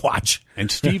fun to watch. And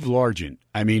Steve Largent,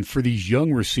 I mean, for these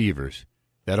young receivers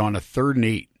that on a 3rd and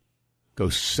 8 go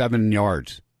 7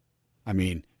 yards, I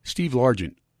mean, Steve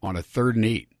Largent on a 3rd and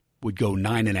 8 would go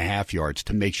 9.5 yards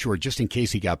to make sure, just in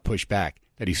case he got pushed back,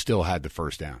 that he still had the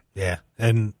first down. Yeah.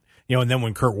 And, and then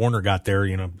when Kurt Warner got there,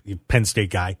 Penn State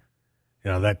guy,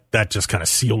 that just kind of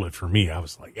sealed it for me. I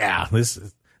was like, yeah,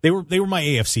 they were my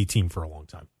AFC team for a long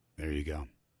time. There you go.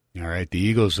 All right. The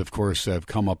Eagles, of course, have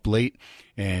come up late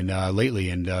and lately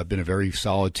and been a very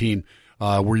solid team.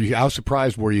 How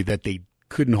surprised were you that they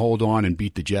couldn't hold on and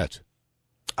beat the Jets?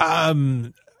 I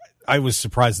was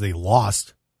surprised they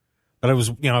lost, but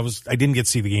I didn't get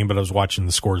to see the game, but I was watching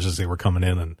the scores as they were coming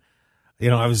in, and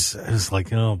I was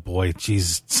like, oh boy,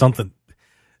 geez, something.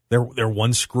 They're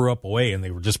one screw up away, and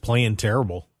they were just playing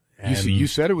terrible. And you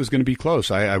said it was going to be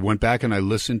close. I went back and I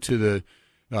listened to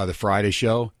the Friday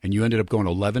show, and you ended up going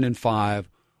 11-5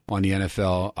 on the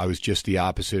NFL. I was just the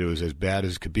opposite. It was as bad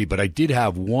as it could be. But I did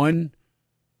have one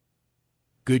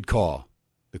good call,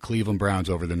 the Cleveland Browns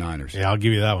over the Niners. Yeah, I'll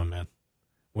give you that one, man.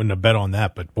 Wouldn't have bet on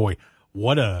that, but boy,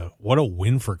 what a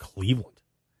win for Cleveland.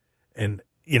 And,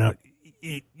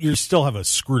 you still have a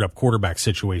screwed up quarterback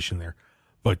situation there.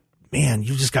 But, man,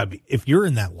 you just got to be – if you're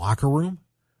in that locker room,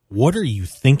 what are you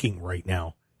thinking right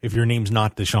now if your name's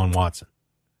not Deshaun Watson?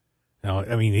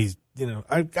 I mean, he's,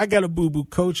 I got a boo-boo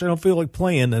coach. I don't feel like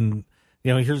playing. And,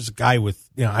 here's a guy with,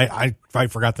 I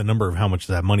forgot the number of how much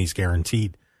that money's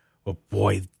guaranteed. But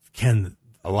boy, Ken.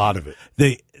 A lot of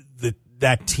it.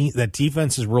 That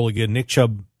defense is really good. Nick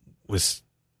Chubb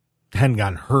hadn't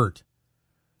gotten hurt.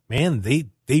 Man,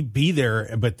 they'd be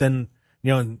there. But then,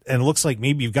 and it looks like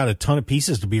maybe you've got a ton of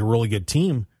pieces to be a really good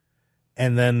team.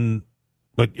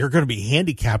 But you're going to be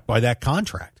handicapped by that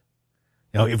contract.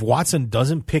 If Watson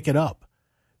doesn't pick it up,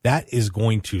 that is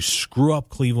going to screw up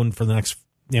Cleveland for the next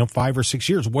 5 or 6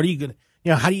 years. What are you going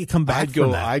to? How do you come back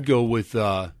from that? I'd go with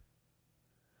the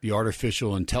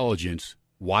artificial intelligence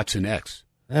Watson X.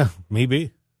 Yeah,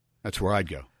 maybe that's where I'd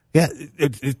go. Yeah,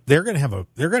 they're going to have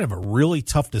a really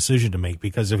tough decision to make,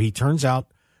 because if he turns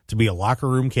out to be a locker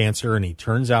room cancer and he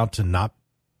turns out to not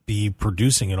be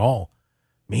producing at all,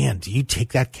 man, do you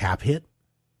take that cap hit?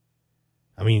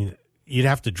 I mean, you'd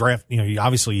have to draft,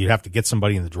 obviously you'd have to get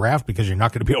somebody in the draft because you're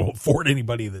not going to be able to afford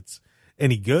anybody that's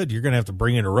any good. You're going to have to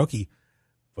bring in a rookie.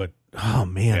 But, oh,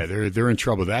 man. Yeah, they're in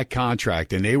trouble. That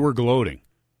contract, and they were gloating.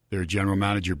 Their general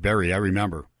manager, Berry, I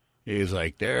remember. He was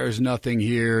like, there's nothing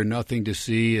here, nothing to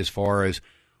see as far as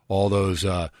all those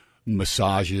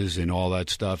massages and all that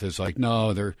stuff. It's like,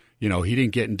 no, he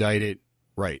didn't get indicted.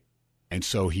 Right. And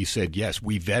so he said, yes,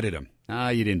 we vetted him.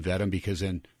 You didn't vet him, because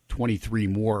then 23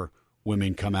 more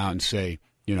women come out and say,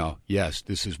 yes,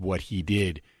 this is what he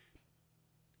did.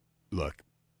 Look,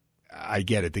 I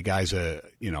get it. The guy's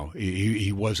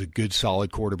he was a good,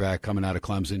 solid quarterback coming out of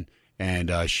Clemson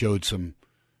and showed some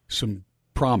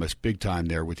promise big time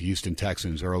there with the Houston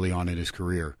Texans early on in his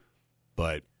career,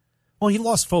 but well, he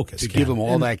lost focus. To give them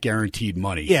all that guaranteed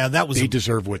money, yeah, that was they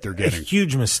deserve what they're getting. A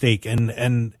huge mistake,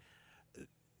 and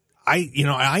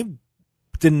I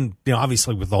didn't,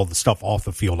 obviously with all the stuff off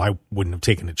the field, I wouldn't have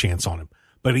taken a chance on him.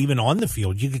 But even on the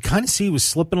field, you could kind of see he was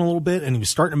slipping a little bit, and he was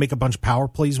starting to make a bunch of power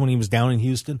plays when he was down in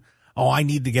Houston. Oh, I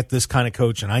need to get this kind of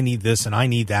coach, and I need this, and I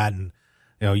need that, and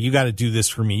you got to do this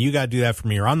for me, you got to do that for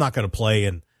me, or I'm not going to play.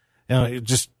 And it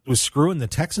just was screwing the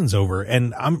Texans over.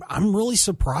 And I'm really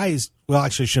surprised. Well,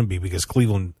 actually, I shouldn't be, because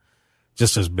Cleveland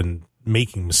just has been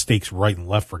making mistakes right and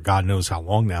left for God knows how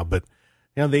long now. But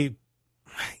it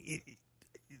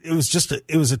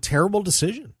was a terrible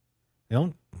decision.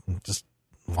 Just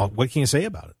what can you say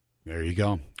about it? There you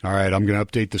go. All right, I'm going to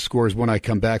update the scores when I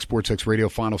come back.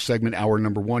 SportsX final segment, hour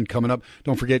number 1 coming up.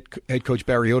 Don't forget, head coach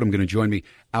Barry Odom going to join me.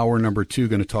 Hour number 2,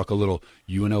 going to talk a little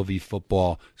UNLV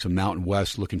football, some Mountain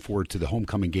West. Looking forward to the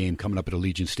homecoming game coming up at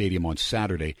Allegiant Stadium on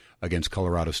Saturday against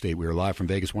Colorado State. We are live from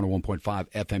Vegas, 101.5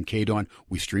 FM KDON.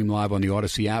 We stream live on the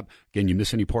Odyssey app. Again, you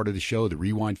miss any part of the show, the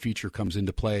rewind feature comes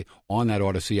into play on that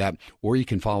Odyssey app, or you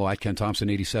can follow at Ken Thompson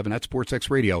 87 at Sportsx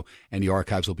Radio, and the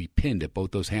archives will be pinned at both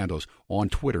those handles on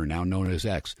Twitter, now known as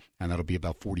X, and that'll be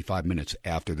about 45 minutes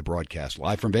after the broadcast.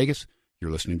 Live from Vegas,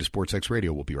 you're listening to Sportsx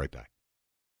Radio. We'll be right back.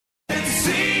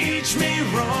 Teach me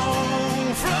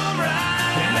wrong from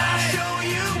right, and I'll show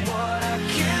you what I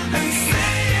can be. And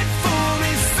say it for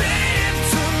me, say it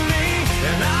to me,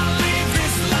 and I'll leave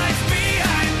this life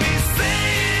behind me.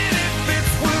 Say it if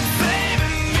it's worth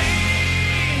saving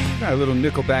me. All right, a little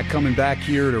Nickelback coming back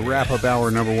here to wrap up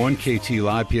hour number 1. KT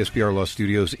Live, PSBR Law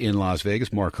Studios in Las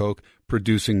Vegas. Mark Hoke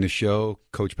producing the show.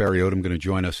 Coach Barry Odom going to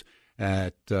join us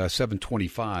at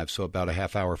 7:25, so about a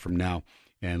half hour from now.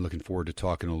 And looking forward to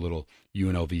talking a little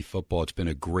UNLV football. It's been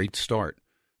a great start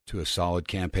to a solid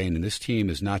campaign. And this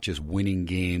team is not just winning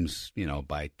games,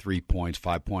 by 3 points,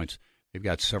 5 points. They've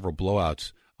got several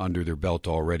blowouts under their belt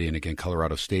already. And again,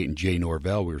 Colorado State and Jay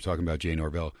Norvell, we were talking about Jay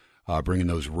Norvell, bringing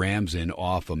those Rams in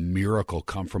off a miracle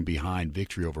come-from-behind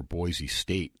victory over Boise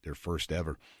State, their first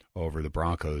ever over the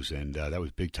Broncos. And that was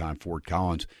big-time Fort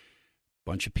Collins.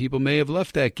 Bunch of people may have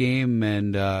left that game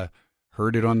and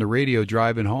heard it on the radio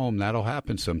driving home. That'll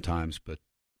happen sometimes, but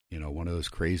one of those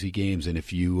crazy games. And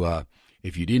if you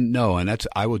didn't know, and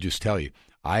I will just tell you,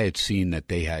 I had seen that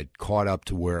they had caught up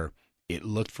to where it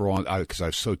looked because I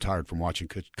was so tired from watching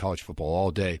college football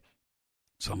all day.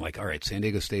 So I'm like, all right, San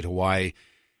Diego State, Hawaii.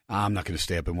 I'm not going to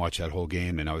stay up and watch that whole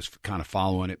game. And I was kind of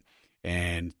following it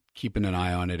and keeping an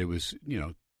eye on it. It was,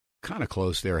 kind of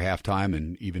close there halftime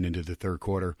and even into the third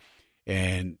quarter.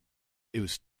 And it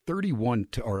was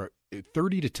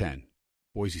 30-10,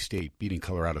 Boise State beating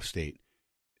Colorado State,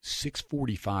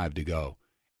 6:45 to go.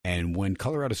 And when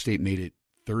Colorado State made it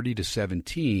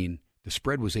 30-17, the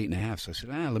spread was 8.5. So I said,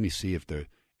 let me see if the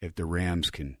Rams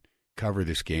can cover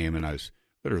this game. And I was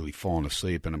literally falling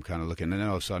asleep, and I'm kind of looking. And then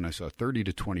all of a sudden I saw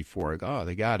 30-24. I go, oh,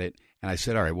 they got it. And I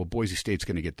said, all right, well, Boise State's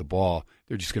going to get the ball.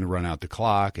 They're just going to run out the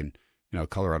clock, and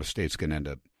Colorado State's going to end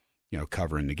up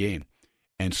covering the game.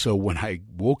 And so when I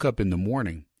woke up in the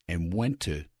morning and went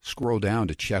to scroll down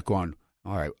to check on,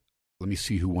 all right, let me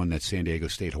see who won that San Diego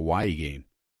State-Hawaii game.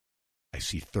 I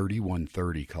see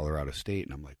 31-30 Colorado State,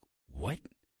 and I'm like, what?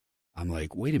 I'm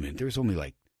like, wait a minute, there's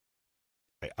only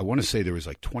I want to say there was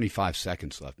 25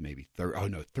 seconds left, maybe.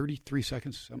 33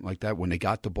 seconds, something like that. When they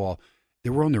got the ball, they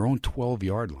were on their own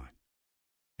 12-yard line.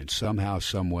 And somehow,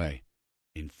 some way,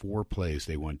 in 4 plays,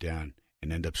 they went down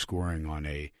and ended up scoring on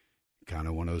a kind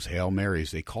of one of those Hail Marys.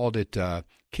 They called it,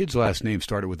 kid's last name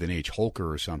started with an H, Holker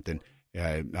or something.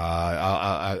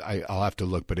 I'll have to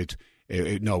look, but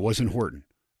no, it wasn't Horton.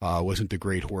 It wasn't the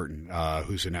great Horton,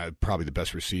 who's probably the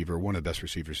best receiver, one of the best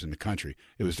receivers in the country.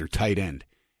 It was their tight end,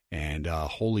 and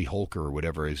Holy Holker or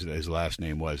whatever his last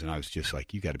name was. And I was just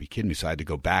like, you got to be kidding me. So I had to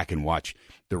go back and watch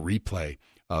the replay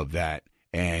of that.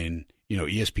 And,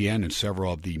 ESPN and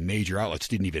several of the major outlets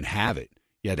didn't even have it.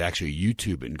 You had to actually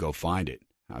YouTube it and go find it.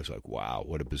 I was like, wow,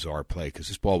 what a bizarre play, because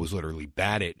this ball was literally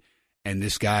batted, and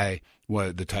this guy,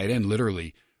 the tight end,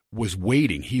 literally was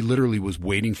waiting. He literally was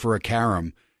waiting for a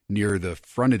carom near the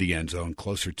front of the end zone,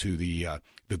 closer to the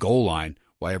goal line,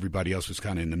 while everybody else was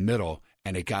kind of in the middle,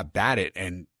 and it got batted,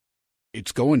 and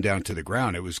it's going down to the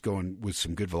ground. It was going with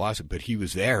some good velocity, but he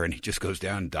was there, and he just goes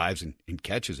down and dives and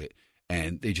catches it,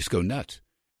 and they just go nuts.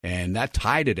 And that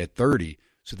tied it at 30,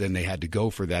 so then they had to go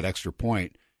for that extra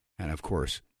point, and of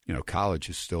course, college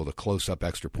is still the close-up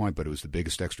extra point, but it was the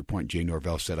biggest extra point. Jay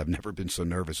Norvell said, I've never been so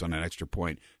nervous on an extra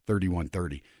point,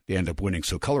 31-30. They end up winning.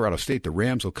 So Colorado State, the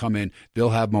Rams will come in. They'll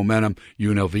have momentum.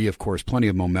 UNLV, of course, plenty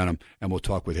of momentum. And we'll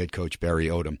talk with head coach Barry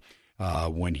Odom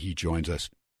when he joins us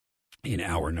in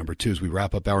hour number 2. As we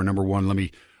wrap up hour number 1, let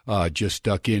me just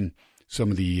duck in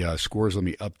some of the scores. Let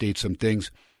me update some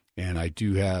things. And I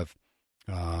do have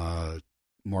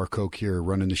Mark Oak here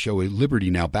running the show.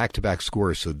 Liberty now back-to-back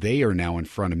scores, so they are now in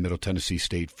front of Middle Tennessee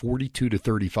State,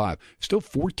 42-35. Still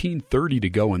 14:30 to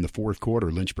go in the fourth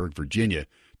quarter. Lynchburg, Virginia.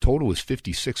 Total is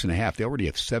 56.5. They already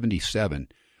have 77.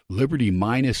 Liberty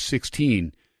minus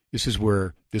 16. This is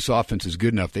where this offense is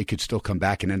good enough. They could still come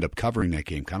back and end up covering that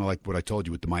game, kind of like what I told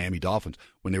you with the Miami Dolphins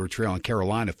when they were trailing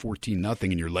Carolina 14-0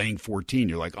 and you're laying 14.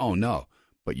 You're like, oh, no.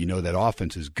 But you know that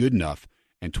offense is good enough,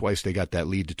 and twice they got that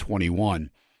lead to 21.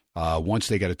 Once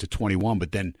they got it to 21,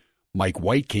 but then Mike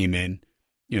White came in,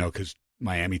 because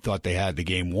Miami thought they had the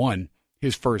game won.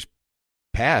 His first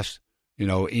pass,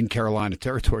 in Carolina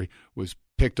territory was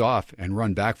picked off and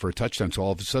run back for a touchdown. So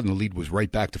all of a sudden the lead was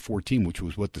right back to 14, which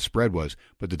was what the spread was.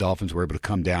 But the Dolphins were able to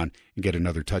come down and get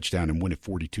another touchdown and win it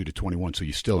 42-21. So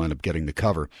you still end up getting the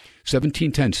cover.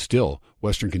 17-10 still.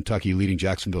 Western Kentucky leading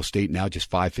Jacksonville State now,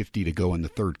 just 5:50 to go in the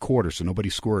third quarter. So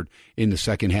nobody scored in the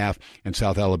second half. And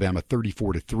South Alabama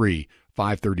 34-3,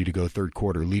 5:30 to go third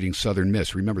quarter, leading Southern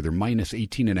Miss. Remember, they're minus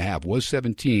 18.5, was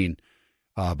 17.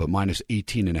 But minus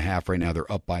 18.5 right now.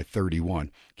 They're up by 31.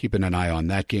 Keeping an eye on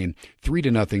that game.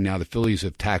 3-0 now. The Phillies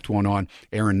have tacked one on.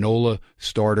 Aaron Nola,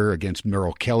 starter against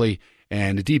Merrill Kelly.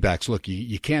 And the D-backs, look,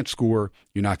 you can't score.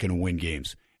 You're not going to win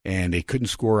games. And they couldn't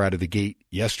score out of the gate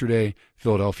yesterday.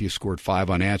 Philadelphia scored 5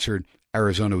 unanswered.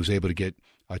 Arizona was able to get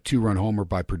a 2-run homer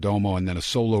by Perdomo and then a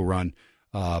solo run.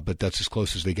 But that's as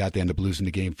close as they got. They end up losing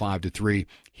the game 5-3.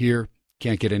 Here,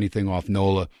 can't get anything off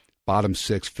Nola. Bottom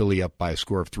 6, Philly up by a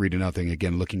score of 3-0.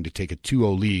 Again, looking to take a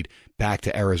 2-0 lead back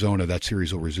to Arizona. That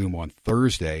series will resume on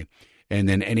Thursday. And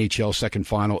then NHL second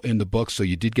final in the books. So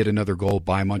you did get another goal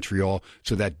by Montreal.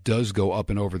 So that does go up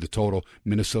and over the total.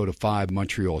 Minnesota 5,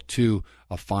 Montreal 2.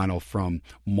 A final from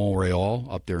Montreal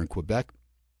up there in Quebec.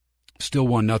 Still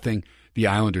 1-0. The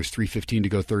Islanders, 3:15 to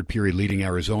go third period, leading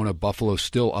Arizona. Buffalo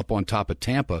still up on top of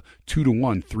Tampa,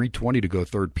 2-1, 3:20 to go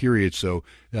third period. So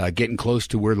getting close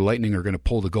to where the Lightning are going to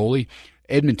pull the goalie.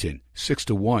 Edmonton,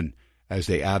 6-1 as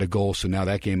they add a goal. So now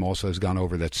that game also has gone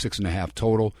over that 6.5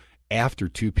 total after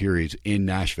 2 periods in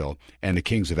Nashville. And the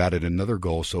Kings have added another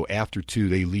goal. So after 2,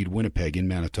 they lead Winnipeg in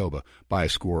Manitoba by a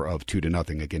score of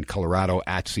 2-0. Again, Colorado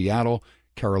at Seattle,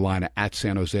 Carolina at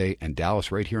San Jose, and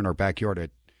Dallas right here in our backyard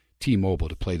at T-Mobile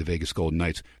to play the Vegas Golden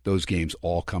Knights. Those games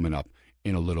all coming up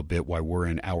in a little bit while we're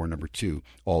in hour number 2.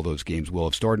 All those games will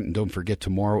have started. And don't forget,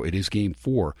 tomorrow it is game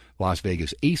 4. Las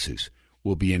Vegas Aces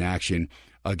will be in action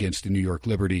against the New York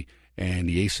Liberty. And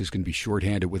the Aces can be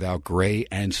shorthanded without Gray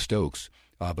and Stokes.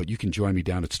 But you can join me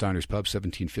down at Steiner's Pub,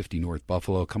 1750 North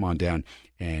Buffalo. Come on down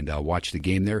and watch the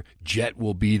game there. Jet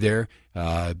will be there.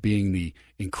 Being the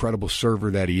incredible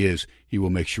server that he is, he will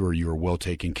make sure you are well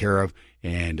taken care of.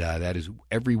 And that is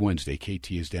every Wednesday.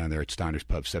 KT is down there at Steiner's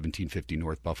Pub, 1750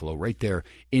 North Buffalo, right there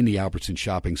in the Albertson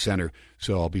Shopping Center.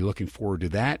 So I'll be looking forward to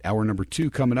that. Hour number 2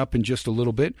 coming up in just a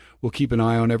little bit. We'll keep an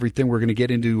eye on everything. We're going to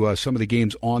get into some of the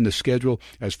games on the schedule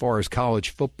as far as college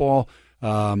football.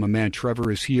 My man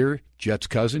Trevor is here, Jet's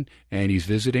cousin, and he's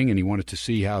visiting, and he wanted to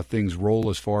see how things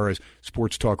roll as far as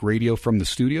Sports Talk Radio from the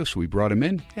studio. So we brought him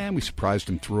in, and we surprised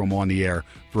him, threw him on the air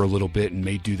for a little bit, and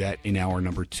may do that in hour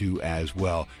number 2 as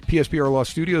well. PSBR Law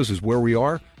Studios is where we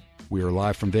are. We are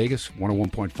live from Vegas,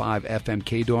 101.5 FM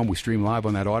KDOM. We stream live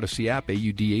on that Odyssey app,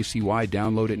 AUDACY.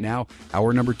 Download it now.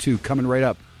 Hour number 2 coming right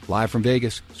up, live from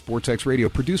Vegas, Sportsx Radio,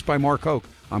 produced by Mark Hoke.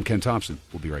 I'm Ken Thompson.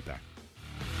 We'll be right back.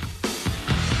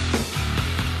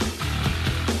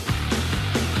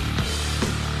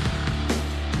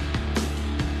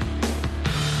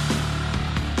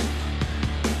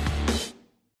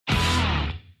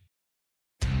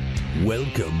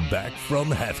 Welcome back from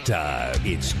halftime.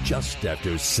 It's just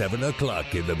after 7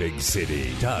 o'clock in the big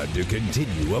city. Time to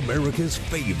continue America's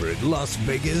favorite Las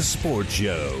Vegas sports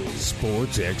show,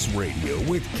 Sportsx Radio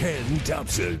with Ken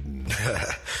Thompson.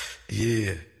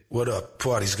 Yeah, what up?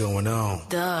 Party's going on.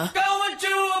 Going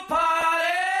to a party.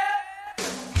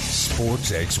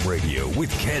 Sportsx Radio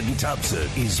with Ken Thompson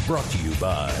is brought to you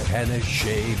by Hannah,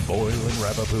 Shea, Boyle, and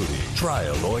Ravaputi.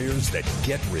 Trial lawyers that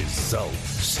get results.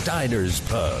 Steiner's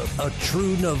Pub, a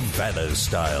true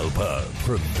Nevada-style pub.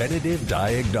 Preventative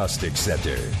Diagnostic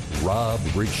Center. Rob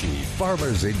Ritchie,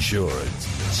 Farmers Insurance.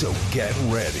 So get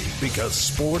ready, because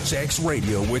Sportsx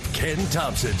Radio with Ken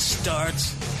Thompson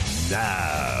starts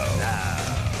now.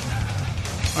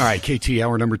 All right, KT,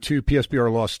 hour number 2, PSBR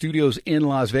Law Studios in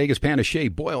Las Vegas. Panache,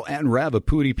 Boyle, and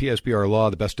Ravaputi. PSBR Law,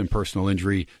 the best in personal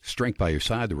injury. Strength by your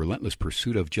side, the relentless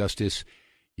pursuit of justice.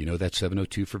 You know that's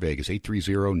 702 for Vegas,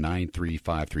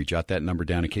 830-9353. Jot that number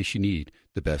down in case you need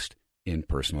the best in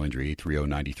personal injury.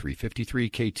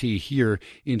 830-9353. KT here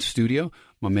in studio.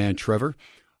 My man Trevor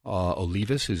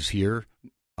Olivas is here.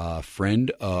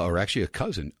 Friend, or actually a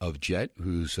cousin of Jet,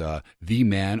 who's the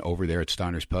man over there at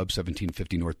Steiner's Pub,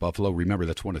 1750 North Buffalo. Remember,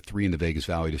 that's one of three in the Vegas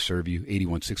Valley to serve you.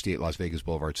 8168 Las Vegas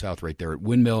Boulevard South, right there at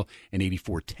Windmill, and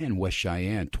 8410 West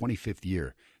Cheyenne, 25th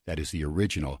year. That is the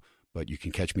original. But you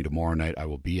can catch me tomorrow night. I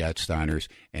will be at Steiner's,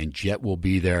 and Jet will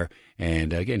be there.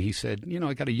 And again, he said,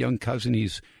 I got a young cousin.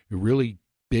 He's really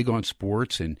big on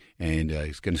sports, and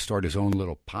he's going to start his own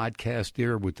little podcast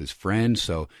there with his friends.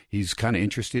 So he's kind of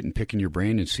interested in picking your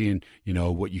brain and seeing,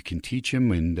 what you can teach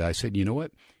him. And I said, you know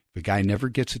what? If a guy never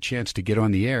gets a chance to get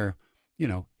on the air,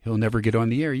 he'll never get on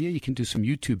the air. Yeah, you can do some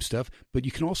YouTube stuff, but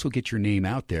you can also get your name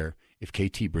out there if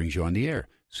KT brings you on the air.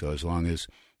 So as long as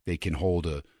they can hold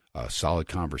a solid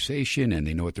conversation and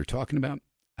they know what they're talking about,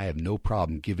 I have no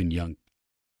problem giving young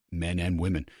men and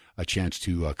women a chance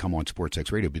to come on Sportsx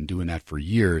Radio. Been doing that for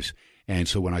years. And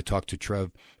so when I talked to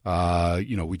Trev,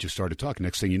 we just started talking.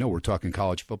 Next thing you know, we're talking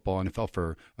college football, NFL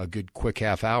for a good quick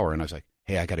half hour. And I was like,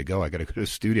 hey, I got to go. I got to go to the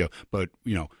studio. But,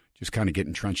 just kind of get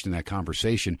entrenched in that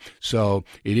conversation. So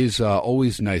it is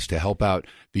always nice to help out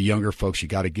the younger folks. You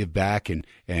got to give back and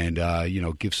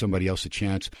give somebody else a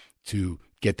chance to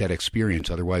get that experience.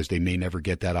 Otherwise, they may never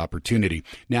get that opportunity.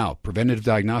 Now, Preventative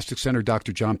Diagnostic Center,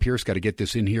 Dr. John Pierce, got to get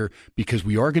this in here because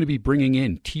we are going to be bringing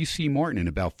in T.C. Martin in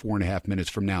about 4.5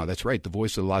 minutes from now. That's right, the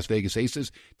voice of the Las Vegas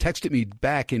Aces texted me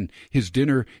back, and his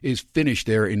dinner is finished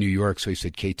there in New York. So he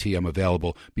said, KT, I'm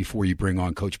available before you bring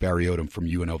on Coach Barry Odom from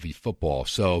UNLV football.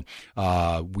 So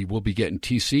we will be getting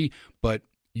T.C., but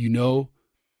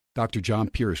Dr. John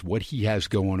Pierce, what he has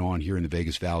going on here in the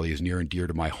Vegas Valley is near and dear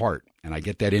to my heart. And I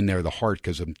get that in there, the heart,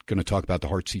 because I'm going to talk about the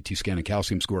heart CT scan and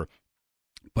calcium score.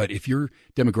 But if you're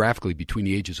demographically between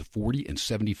the ages of 40 and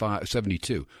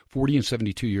 72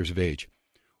 years of age,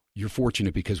 you're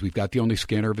fortunate because we've got the only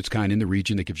scanner of its kind in the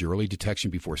region that gives you early detection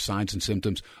before signs and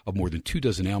symptoms of more than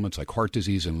 24 ailments like heart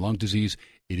disease and lung disease.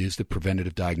 It is the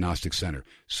Preventative Diagnostic Center.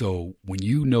 So when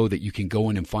you know that you can go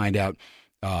in and find out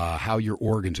how your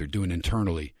organs are doing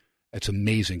internally, it's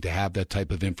amazing to have that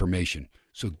type of information.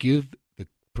 So give the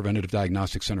Preventative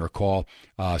Diagnostic Center a call.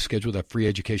 Schedule that free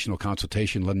educational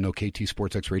consultation. Let them know KT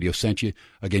Sportsx Radio sent you.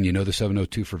 Again, the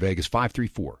 702 for Vegas,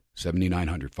 534-7900,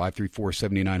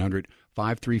 534-7900,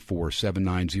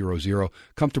 534-7900.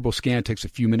 Comfortable scan takes a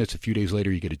few minutes. A few days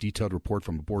later, you get a detailed report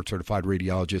from a board-certified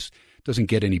radiologist. Doesn't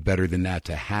get any better than that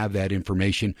to have that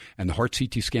information. And the heart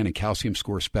CT scan and calcium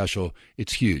score special,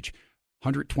 it's huge.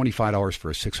 $125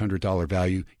 for a $600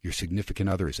 value. Your significant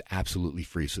other is absolutely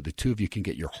free. So the two of you can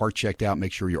get your heart checked out,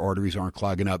 make sure your arteries aren't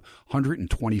clogging up. $125,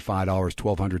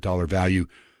 $1,200 value.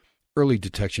 Early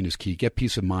detection is key. Get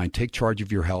peace of mind. Take charge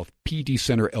of your health.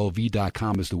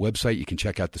 pdcenterlv.com is the website. You can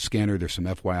check out the scanner. There's some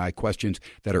FYI questions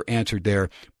that are answered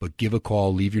there. But give a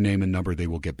call. Leave your name and number. They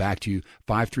will get back to you.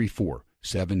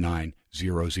 534-7900.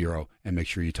 And make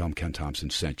sure you tell them Ken Thompson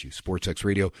sent you. Sportsx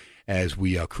Radio as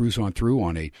we cruise on through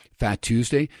on a Fat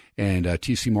Tuesday. And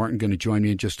T.C. Martin going to join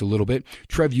me in just a little bit.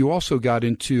 Trev, you also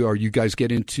you guys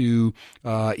get into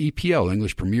EPL,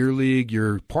 English Premier League,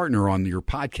 your partner on your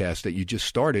podcast that you just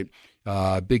started,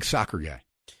 big soccer guy.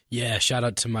 Yeah, shout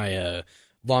out to my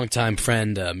longtime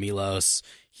friend, Milos.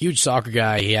 Huge soccer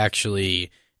guy. He actually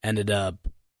ended up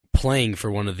playing for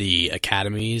one of the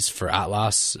academies for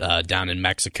Atlas down in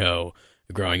Mexico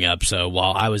growing up. So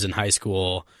while I was in high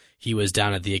school, he was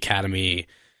down at the academy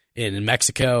in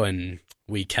Mexico, and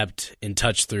we kept in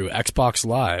touch through Xbox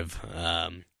Live,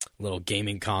 little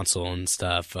gaming console and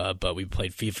stuff, but we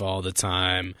played FIFA all the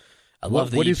time. I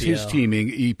love the What EPL. is his team in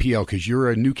EPL? Because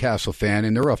you're a Newcastle fan,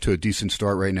 and they're off to a decent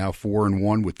start right now,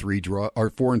 4-1 with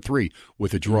 4-3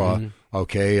 with a draw. Mm-hmm.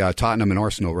 Okay, Tottenham and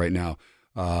Arsenal right now.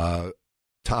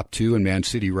 Top two, and Man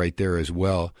City right there as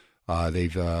well.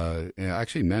 They've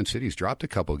actually Man City's dropped a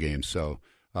couple games, so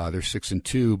they're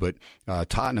 6-2. But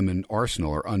Tottenham and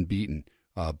Arsenal are unbeaten,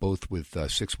 both with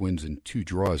 6 wins and 2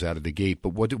 draws out of the gate. But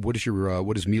what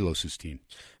is Milos's team?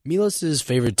 Milos's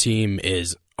favorite team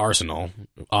is Arsenal.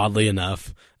 Oddly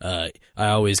enough, I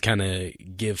always kind of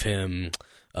give him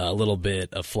a little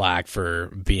bit of flack for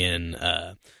being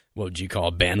what would you call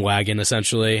a bandwagon,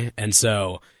 essentially, and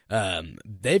so.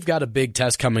 They've got a big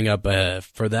test coming up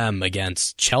for them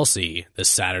against Chelsea this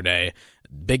Saturday.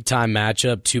 Big time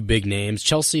matchup, 2 big names.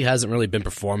 Chelsea hasn't really been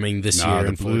performing this year,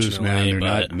 the Blues, man,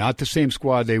 they're not the same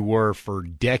squad they were for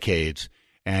decades.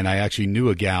 And I actually knew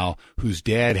a gal whose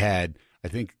dad had, I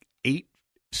think, 8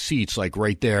 seats like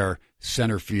right there,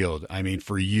 center field. I mean,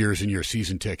 for years and years,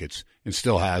 season tickets. and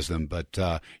still has them. But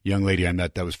young lady I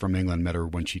met that was from England, met her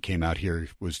when she came out here,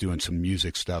 was doing some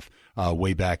music stuff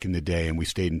way back in the day, and we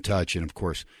stayed in touch. And, of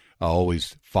course, I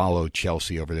always followed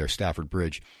Chelsea over there, Stafford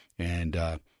Bridge. And,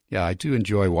 yeah, I do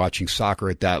enjoy watching soccer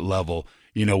at that level.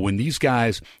 You know, when these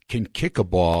guys can kick a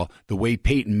ball the way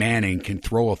Peyton Manning can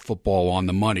throw a football on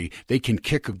the money, they can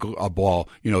kick a ball,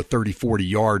 30, 40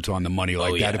 yards on the money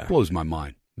like that. It blows my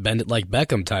mind. Bend it like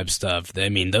Beckham type stuff. I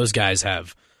mean, those guys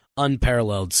have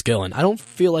unparalleled skill, and I don't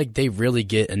feel like they really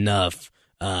get enough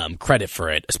credit for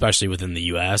it, especially within the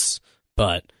U.S.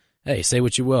 But, hey, say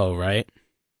what you will, right?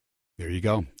 There you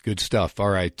go. Good stuff. All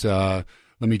right, let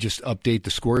me just update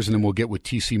the scores, and then we'll get with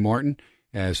T.C. Martin,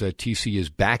 as TC is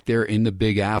back there in the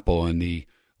Big Apple, and the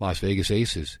Las Vegas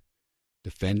Aces,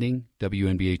 defending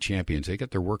WNBA champions. They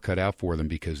got their work cut out for them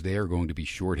because they are going to be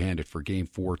shorthanded for Game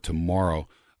 4 tomorrow.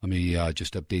 Let me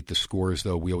just update the scores,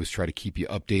 though. We always try to keep you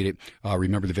updated.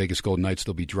 Remember, the Vegas Golden Knights,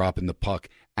 they'll be dropping the puck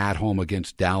at home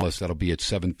against Dallas. That'll be at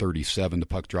 7:37. The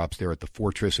puck drops there at the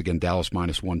Fortress. Again, Dallas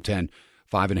minus 110.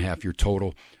 5.5 your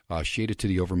total. Shaded to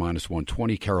the over minus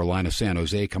 120. Carolina, San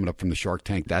Jose coming up from the Shark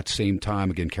Tank that same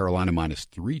time. Again, Carolina minus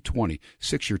 320.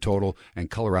 6 your total. And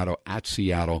Colorado at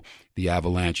Seattle, the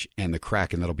Avalanche and the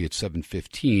Kraken. That'll be at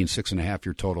 7:15. 6.5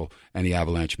 your total. And the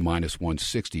Avalanche minus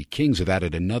 160. Kings have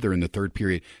added another in the third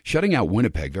period, shutting out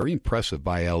Winnipeg. Very impressive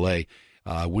by L.A.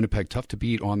 Winnipeg tough to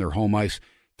beat on their home ice.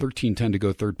 13:10 to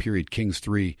go, third period. Kings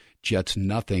 3, Jets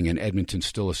nothing, and Edmonton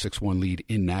still a 6-1 lead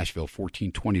in Nashville.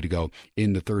 14:20 to go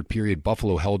in the third period.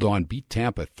 Buffalo held on, beat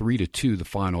Tampa 3-2 the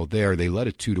final there. They led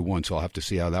it 2-1, so I'll have to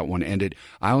see how that one ended.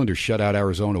 Islanders shut out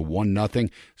Arizona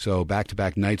 1-0. So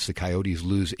back-to-back nights, the Coyotes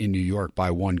lose in New York by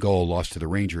 1 goal. Lost to the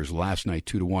Rangers last night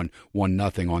 2-1,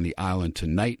 1-0 on the island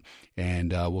tonight.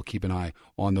 And we'll keep an eye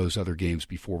on those other games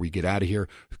before we get out of here.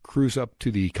 Cruise up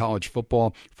to the college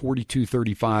football,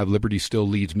 42-35. Liberty still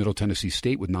leads Middle Tennessee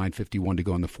State with 9:51 to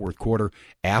go in the fourth quarter.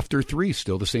 After 3,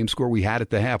 still the same score we had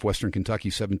at the half. Western Kentucky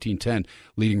 17-10,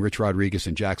 leading Rich Rodriguez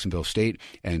and Jacksonville State.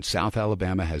 And South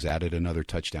Alabama has added another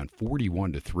touchdown,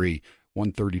 41-3.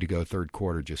 1:30 to go, third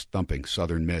quarter, just thumping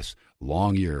Southern Miss.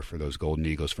 Long year for those Golden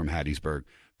Eagles from Hattiesburg.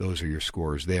 Those are your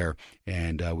scores there.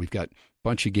 And we've got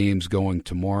bunch of games going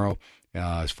tomorrow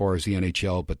as far as the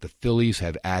NHL, but the Phillies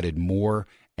have added more,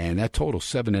 and that total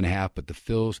 7.5, but the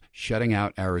Phils shutting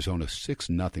out Arizona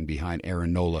 6-0 behind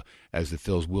Aaron Nola, as the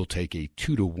Phils will take a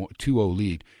 2-0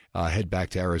 lead, head back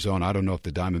to Arizona. I don't know if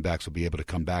the Diamondbacks will be able to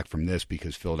come back from this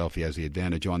because Philadelphia has the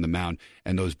advantage on the mound,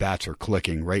 and those bats are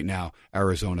clicking right now.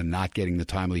 Arizona not getting the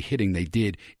timely hitting they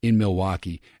did in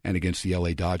Milwaukee and against the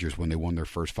LA Dodgers when they won their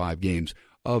first 5 games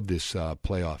of this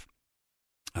playoff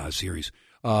series.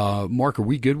 Mark, are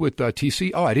we good with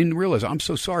TC? Oh, I didn't realize. I'm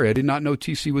so sorry. I did not know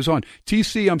TC was on.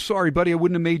 TC, I'm sorry, buddy. I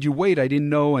wouldn't have made you wait. I didn't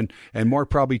know, and Mark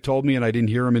probably told me, and I didn't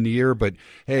hear him in the ear. But,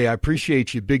 hey, I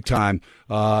appreciate you big time.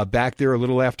 Back there a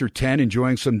little after 10,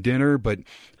 enjoying some dinner. But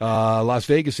Las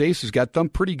Vegas Aces got them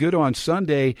pretty good on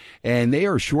Sunday, and they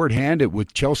are shorthanded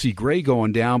with Chelsea Gray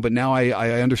going down. But now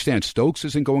I understand Stokes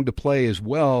isn't going to play as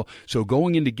well. So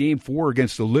going into Game 4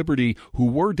 against the Liberty, who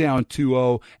were down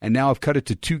 2-0, and now have cut it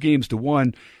to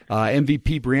 2-1.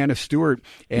 MVP Brianna Stewart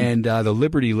and the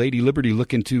Lady Liberty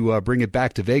looking to bring it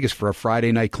back to Vegas for a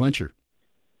Friday night clincher.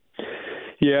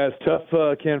 Yeah, it's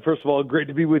tough, Ken. First of all, great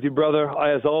to be with you, brother,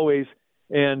 as always.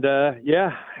 And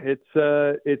it's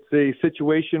a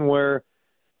situation where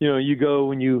you go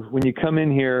when you come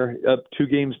in here up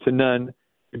 2-0,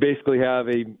 you basically have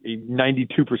a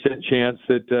 92% chance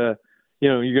that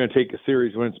you're going to take a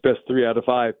series when it's best 3 out of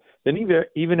 5. Then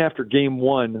even after Game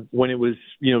 1, when it was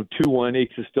 2-1,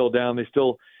 Aces is still down. They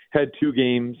still had 2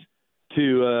 games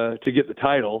to get the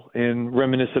title, and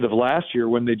reminiscent of last year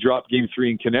when they dropped Game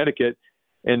 3 in Connecticut,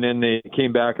 and then they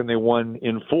came back and they won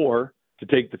in 4 to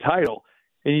take the title.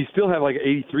 And you still have like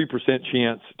an 83%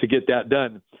 chance to get that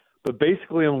done. But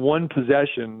basically on one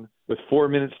possession with 4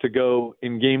 minutes to go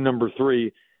in game number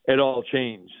 3, it all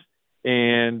changed.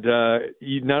 And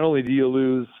not only do you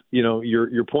lose,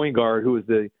 your point guard, who was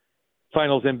the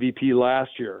Finals MVP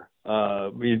last year,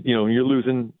 you're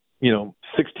losing,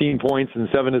 16 points and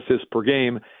 7 assists per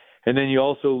game. And then you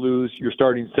also lose your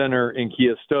starting center in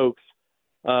Kia Stokes,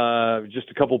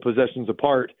 just a couple possessions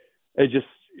apart.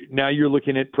 Now you're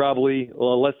looking at probably a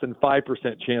less than 5%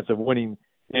 chance of winning.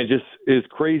 And it just is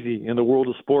crazy in the world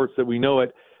of sports that we know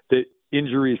it, that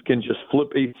injuries can just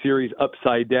flip a series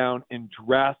upside down and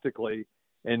drastically.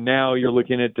 And now you're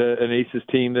looking at an Aces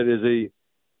team that is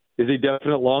a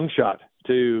definite long shot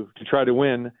to try to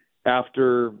win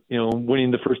after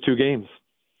winning the first 2 games.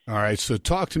 All right, so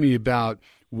talk to me about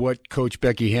what Coach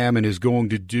Becky Hammond is going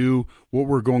to do, what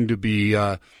we're going to be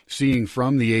seeing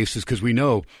from the Aces, because we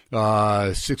know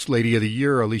Sixth Lady of the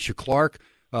Year, Alicia Clark,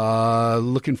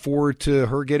 looking forward to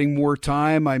her getting more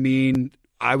time. I mean,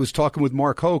 I was talking with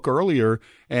Mark Hoke earlier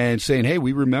and saying, hey,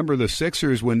 we remember the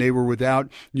Sixers when they were without,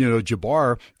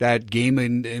 Jabbar, that game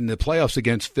in the playoffs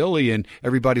against Philly, and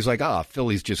everybody's like,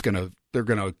 Philly's just they're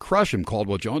going to crush him,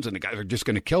 Caldwell Jones, and the guys are just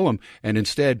going to kill him. And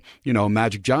instead,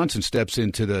 Magic Johnson steps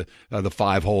into the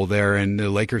five hole there, and the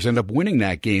Lakers end up winning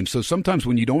that game. So sometimes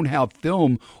when you don't have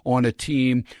film on a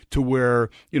team to where,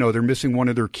 they're missing one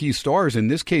of their key stars, in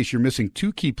this case, you're missing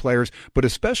two key players, but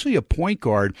especially a point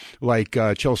guard like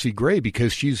Chelsea Gray,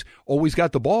 because she's always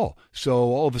got the ball.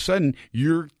 So all of a sudden,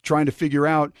 you're trying to figure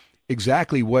out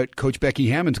exactly what Coach Becky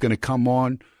Hammond's going to come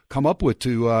up with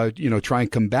to try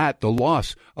and combat the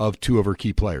loss of two of her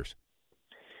key players.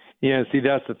 Yeah, see,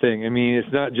 that's the thing. I mean,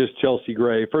 it's not just Chelsea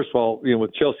Gray. First of all,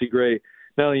 with Chelsea Gray,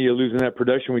 not only are you losing that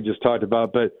production we just talked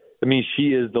about, but I mean, she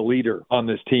is the leader on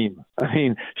this team. I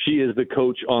mean, she is the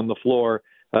coach on the floor.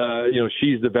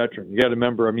 She's the veteran. You got to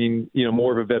remember, I mean,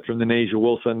 more of a veteran than Asia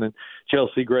Wilson, and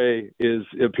Chelsea Gray is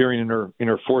appearing in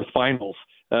her fourth finals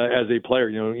as a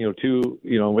player. Two,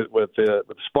 with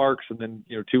Sparks, and then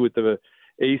two with the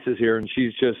Aces here, and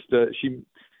she's just she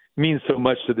means so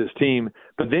much to this team.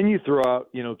 But then you throw out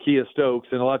Kia Stokes,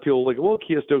 and a lot of people are like, well,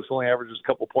 Kia Stokes only averages a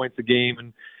couple points a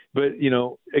game, but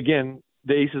again,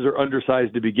 the Aces are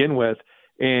undersized to begin with,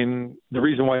 and the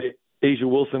reason why Asia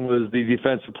Wilson was the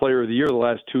defensive player of the year the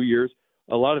last 2 years,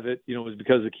 a lot of it was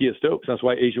because of Kia Stokes. That's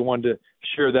why Asia wanted to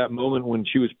share that moment when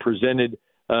she was presented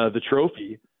the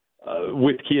trophy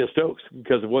with Kia Stokes,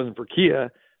 because if it wasn't for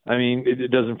Kia, I mean,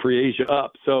 it doesn't free Asia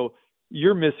up. So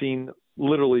you're missing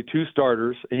literally two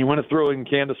starters, and you want to throw in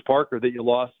Candace Parker that you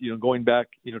lost, going back,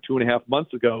 2.5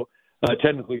 months ago,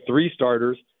 technically three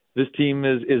starters. This team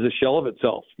is a shell of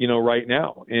itself, right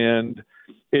now, and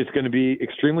it's going to be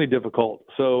extremely difficult.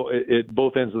 So at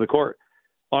both ends of the court,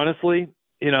 honestly,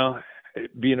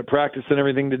 being at practice and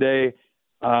everything today,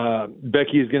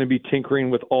 Becky is going to be tinkering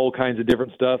with all kinds of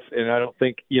different stuff. And I don't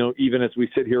think, even as we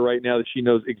sit here right now, that she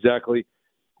knows exactly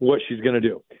what she's going to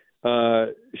do.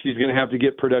 She's going to have to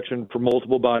get production from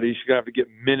multiple bodies. She's going to have to get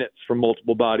minutes from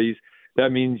multiple bodies. That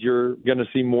means you're going to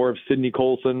see more of Sydney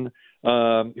Colson,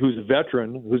 who's a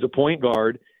veteran, who's a point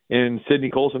guard, and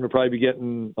Sydney Colson will probably be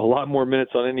getting a lot more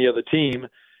minutes on any other team,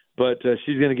 but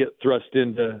she's going to get thrust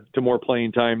into more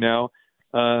playing time now.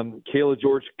 Kayla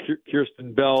George,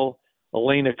 Kirsten Bell,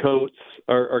 Elena Coates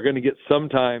are going to get some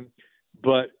time,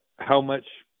 but how much,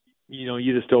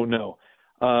 you just don't know.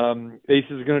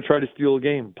 Aces are going to try to steal a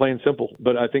game, plain and simple.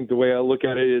 But I think the way I look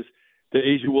at it is that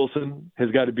Asia Wilson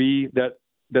has got to be that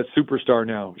superstar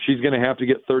now. She's going to have to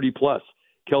get 30-plus.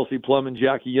 Kelsey Plum and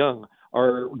Jackie Young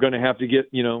are going to have to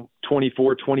get,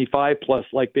 24, 25-plus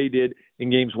like they did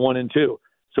in games 1 and 2.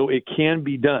 So it can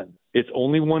be done. It's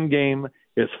only one game.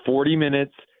 It's 40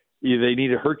 minutes. They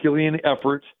need a Herculean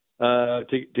effort to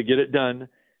get it done.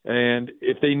 And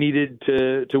if they needed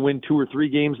to win 2 or 3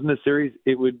 games in this series,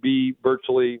 it would be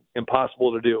virtually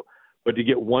impossible to do. But to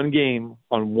get one game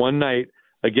on one night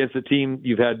against a team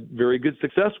you've had very good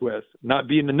success with, not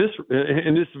being in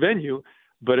this venue,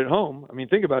 but at home. I mean,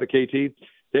 think about it, KT.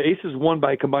 The Aces won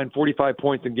by a combined 45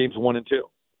 points in games 1 and 2.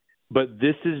 But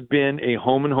this has been a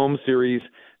home-and-home series,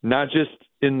 not just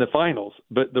in the finals,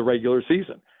 but the regular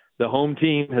season. The home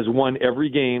team has won every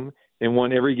game and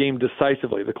won every game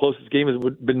decisively. The closest game has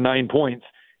been 9 points,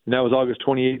 and that was August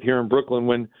 28th here in Brooklyn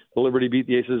when the Liberty beat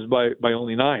the Aces by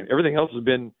only 9. Everything else has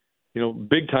been,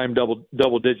 big-time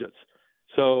double digits.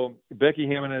 So Becky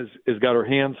Hammond has got her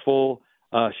hands full.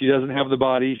 She doesn't have the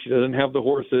body. She doesn't have the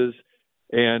horses.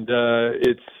 And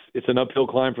it's an uphill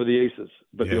climb for the Aces.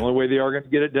 But The only way they are going to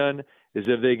get it done is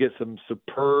if they get some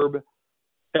superb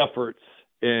efforts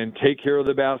and take care of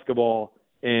the basketball.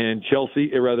 And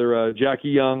Jackie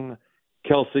Young,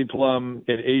 Kelsey Plum,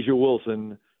 and Asia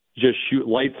Wilson just shoot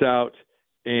lights out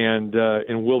and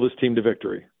will this team to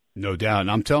victory. No doubt.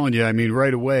 And I'm telling you, I mean,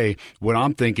 right away, what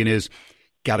I'm thinking is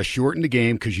got to shorten the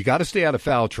game because you got to stay out of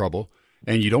foul trouble,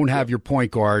 and you don't have your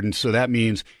point guard. And so that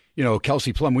means,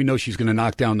 Kelsey Plum, we know she's going to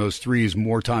knock down those threes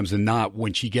more times than not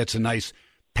when she gets a nice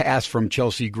pass from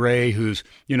Chelsea Gray, who's,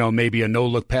 maybe a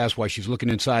no-look pass while she's looking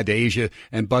inside to Asia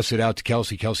and busts it out to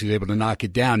Kelsey. Kelsey's able to knock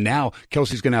it down. Now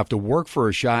Kelsey's going to have to work for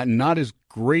a shot, and not as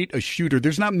great a shooter.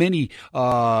 There's not many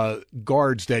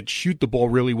guards that shoot the ball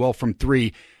really well from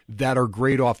three that are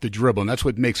great off the dribble. And that's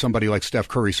what makes somebody like Steph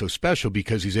Curry so special,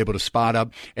 because he's able to spot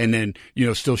up and then,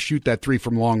 still shoot that three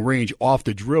from long range off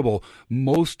the dribble.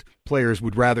 Most players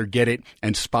would rather get it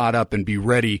and spot up and be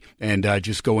ready and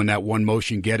just go in that one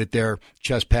motion, get it there,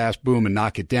 chest pass, boom, and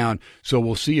knock it down. So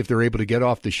we'll see if they're able to get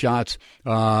off the shots,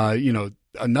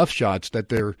 enough shots that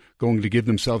they're going to give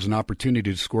themselves an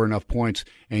opportunity to score enough points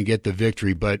and get the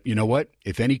victory. But you know what?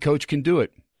 If any coach can do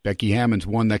it, Becky Hammond's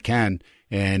one that can.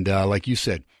 And like you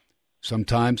said,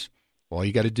 sometimes all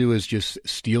you got to do is just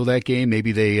steal that game.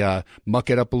 Maybe they muck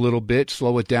it up a little bit,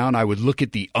 slow it down. I would look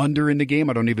at the under in the game.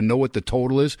 I don't even know what the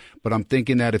total is, but I'm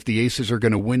thinking that if the Aces are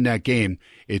going to win that game,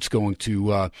 it's going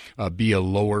to be a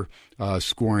lower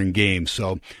scoring game.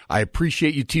 So I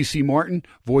appreciate you, T.C. Martin,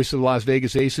 voice of the Las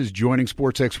Vegas Aces, joining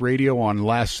SportsX Radio on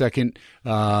last second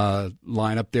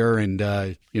lineup there.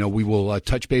 And, we will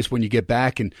touch base when you get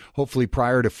back, and hopefully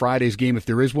prior to Friday's game, if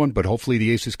there is one, but hopefully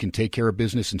the Aces can take care of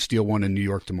business and steal one in New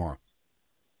York tomorrow.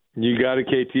 You got it,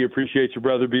 KT. Appreciate you,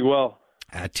 brother. Be well.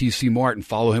 At T.C. Martin,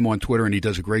 follow him on Twitter, and he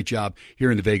does a great job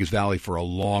here in the Vegas Valley for a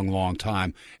long, long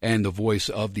time, and the voice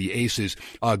of the Aces.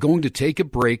 Going to take a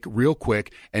break real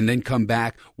quick and then come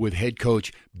back with head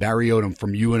coach Barry Odom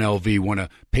from UNLV. Want to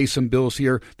pay some bills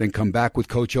here, then come back with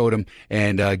Coach Odom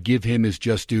and give him his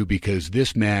just due, because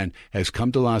this man has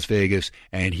come to Las Vegas,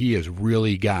 and he has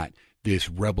really got this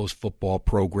Rebels football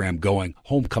program going.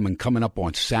 Homecoming coming up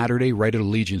on Saturday right at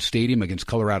Allegiant Stadium against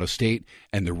Colorado State,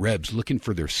 and the Rebs looking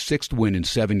for their 6th win in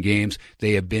 7 games.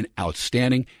 They have been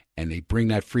outstanding, and they bring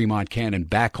that Fremont cannon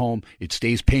back home. It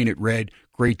stays painted red.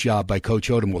 Great job by Coach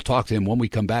Odom. We'll talk to him when we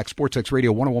come back. SportsX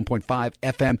Radio 101.5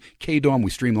 FM, KDOM. We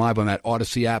stream live on that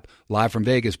Odyssey app, live from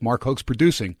Vegas. Mark Hoke's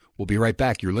producing. We'll be right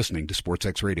back. You're listening to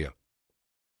SportsX Radio.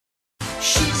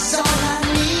 She's all I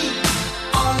need,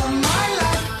 all of my life.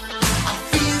 I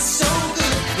feel so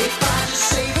good if I just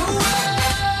say the word.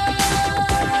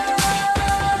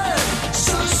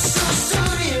 So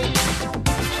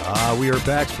dear. We are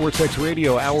back. SportsX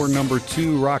Radio, hour number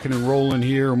 2, rocking and rolling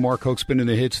here. Mark Hoke spinning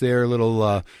the hits there.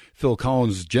 Little Phil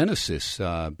Collins, Genesis,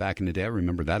 back in the day. I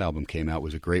remember that album came out. It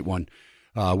was a great one.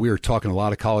 We are talking a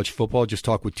lot of college football. Just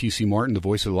talked with T.C. Martin, the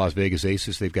voice of the Las Vegas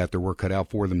Aces. They've got their work cut out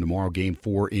for them tomorrow. Game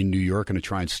 4 in New York. Going to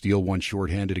try and steal one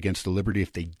shorthanded against the Liberty.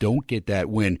 If they don't get that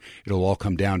win, it'll all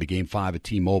come down to Game 5 at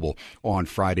T-Mobile on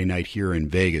Friday night here in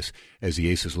Vegas, as the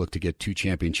Aces look to get 2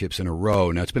 championships in a row.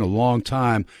 Now, it's been a long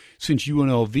time since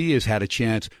UNLV has had a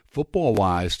chance,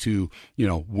 football-wise, to,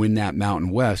 win that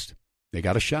Mountain West. They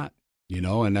got a shot.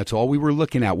 And that's all we were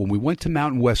looking at when we went to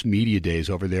Mountain West Media Days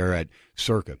over there at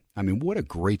Circa. I mean, what a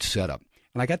great setup.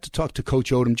 And I got to talk to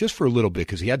Coach Odom just for a little bit,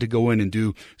 because he had to go in and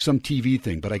do some TV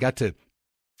thing. But I got to,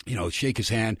 shake his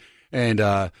hand. And,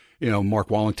 Mark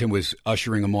Wallington was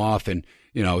ushering him off. And,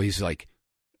 he's like,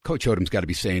 Coach Odom's got to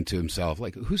be saying to himself,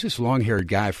 like, who's this long-haired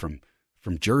guy from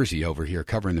Jersey over here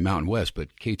covering the Mountain West? But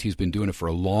KT's been doing it for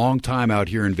a long time out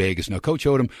here in Vegas. Now, Coach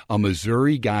Odom, a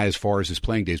Missouri guy as far as his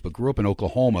playing days, but grew up in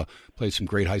Oklahoma, played some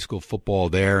great high school football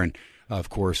there, and, of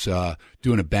course,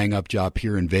 doing a bang-up job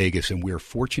here in Vegas. And we're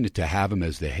fortunate to have him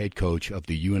as the head coach of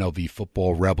the UNLV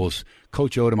football Rebels.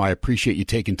 Coach Odom, I appreciate you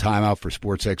taking time out for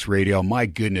SportsX Radio. My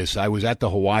goodness, I was at the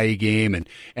Hawaii game, and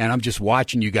I'm just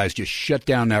watching you guys just shut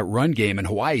down that run game. And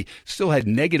Hawaii still had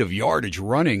negative yardage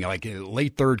running, like in the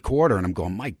late third quarter. And I'm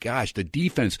going, my gosh, the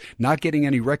defense not getting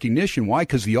any recognition. Why?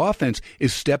 Because the offense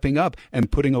is stepping up and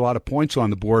putting a lot of points on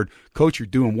the board. Coach, you're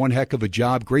doing one heck of a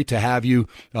job. Great to have you.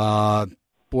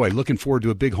 Boy, looking forward to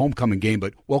a big homecoming game,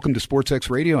 but welcome to SportsX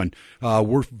Radio, and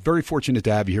we're very fortunate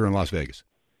to have you here in Las Vegas.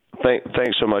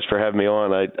 Thanks so much for having me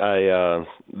on.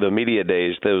 The media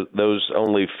days, those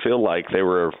only feel like they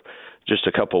were just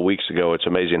a couple of weeks ago. It's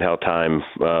amazing how time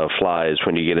flies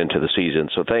when you get into the season.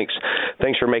 So thanks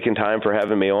for making time, for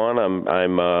having me on.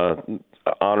 I'm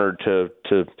honored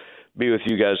to be with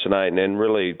you guys tonight, and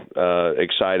really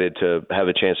excited to have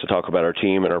a chance to talk about our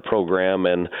team and our program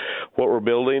and what we're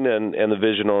building and the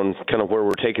vision on kind of where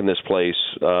we're taking this place.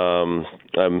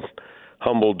 I'm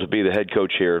humbled to be the head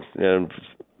coach here, and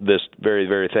this very,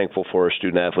 very thankful for our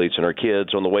student athletes and our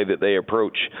kids on the way that they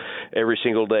approach every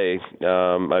single day.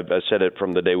 I said it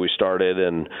from the day we started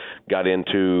and got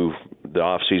into the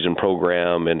off-season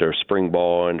program, into spring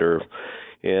ball,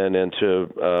 and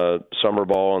into summer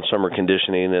ball and summer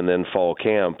conditioning, and then fall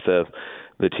camp.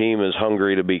 The team is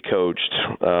hungry to be coached.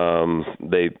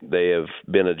 They have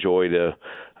been a joy to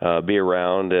be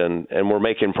around, and we're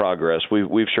making progress.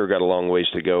 We've sure got a long ways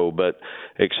to go, but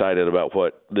excited about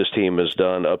what this team has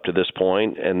done up to this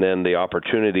point, and then the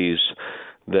opportunities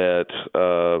that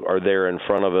are there in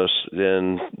front of us.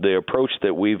 And the approach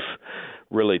that we've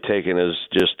really taken is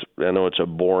just it's a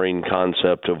boring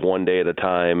concept of one day at a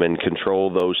time, and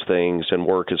control those things and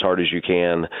work as hard as you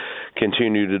can,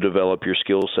 continue to develop your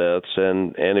skill sets,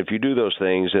 and if you do those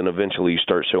things, then eventually you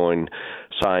start showing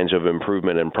signs of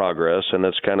improvement and progress, and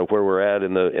that's kind of where we're at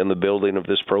in the building of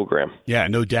this program. Yeah,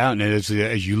 no doubt. And as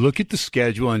you look at the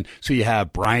schedule, and so you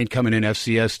have Bryant coming in,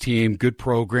 FCS team, good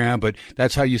program, but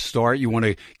that's how you start. You want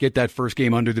to get that first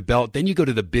game under the belt. Then you go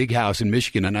to the big house in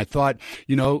Michigan, and I thought,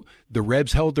 the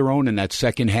Rebs held their own in that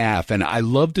second half, and I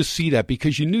love to see that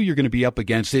because you knew you're going to be up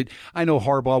against it. I know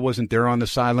Harbaugh wasn't there on the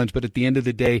sidelines, but at the end of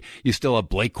the day, you still have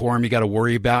Blake Corum you got to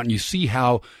worry about, and you see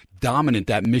how dominant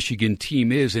that Michigan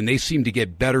team is, and they seem to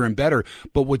get better and better.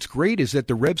 But what's great is that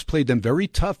the Rebs played them very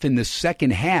tough in the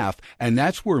second half, and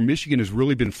that's where Michigan has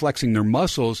really been flexing their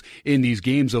muscles in these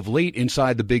games of late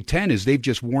inside the Big Ten, is they've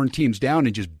just worn teams down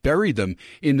and just buried them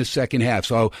in the second half.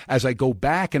 So as I go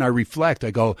back and I reflect,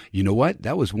 I go, you know what?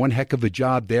 That was one heck of a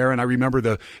job there. And I remember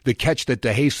the catch that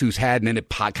DeJesus had, and then it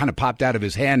kind of popped out of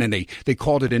his hand, and they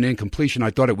called it an incompletion.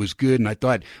 I thought it was good, and I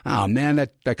thought, oh man,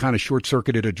 that kind of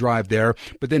short-circuited a drive there.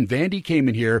 But then Vandy came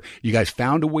in here. You guys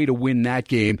found a way to win that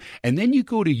game. And then you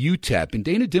go to UTEP, and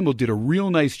Dana Dimel did a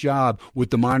real nice job with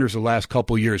the Miners the last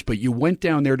couple of years. But you went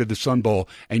down there to the Sun Bowl,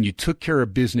 and you took care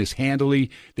of business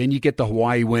handily. Then you get the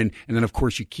Hawaii win, and then, of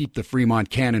course, you keep the Fremont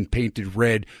cannon painted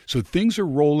red. So things are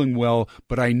rolling well,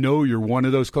 but I know you're one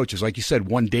of those coaches. Like you said,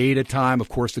 one day at a time. Of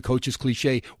course, the coach's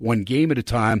cliche, one game at a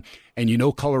time. And you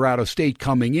know Colorado State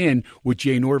coming in with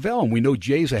Jay Norvell. And we know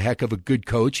Jay's a heck of a good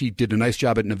coach. He did a nice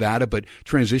job at Nevada, but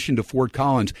transitioned to Fort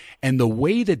Collins. And the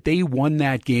way that they won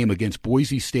that game against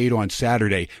Boise State on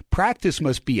Saturday, practice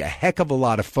must be a heck of a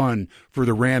lot of fun for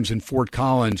the Rams in Fort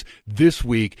Collins this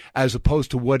week, as opposed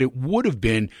to what it would have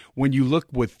been when you look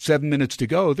with 7 minutes to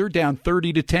go. They're down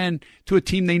 30-10 to a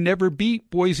team they never beat,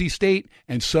 Boise State.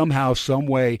 And somehow, some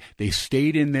way, they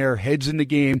stayed in there, heads in the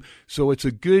game. So it's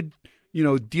a good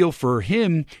deal for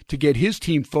him to get his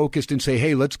team focused and say,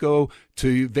 hey, let's go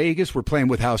to Vegas. We're playing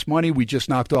with house money. We just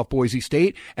knocked off Boise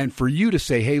State. And for you to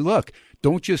say, hey, look,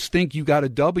 don't just think you got a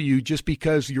W just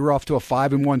because you're off to a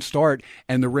 5-1 start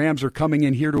and the Rams are coming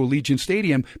in here to Allegiant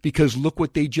Stadium, because look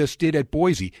what they just did at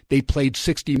Boise. They played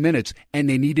 60 minutes and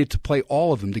they needed to play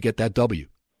all of them to get that W.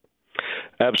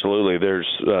 Absolutely. There's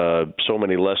so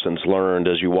many lessons learned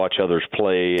as you watch others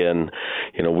play. And,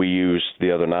 we used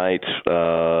the other night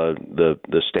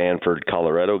the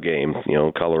Stanford-Colorado game.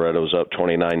 Colorado's up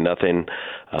 29-0.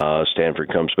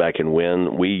 Stanford comes back and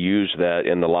win. We used that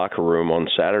in the locker room on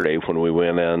Saturday when we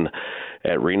went in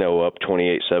at Reno up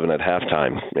 28-7 at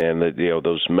halftime. And,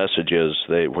 those messages,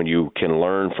 when you can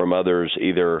learn from others,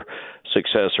 either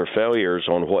success or failures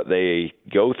on what they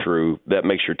go through, that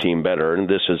makes your team better. And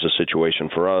this is a situation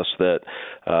for us that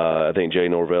I think Jay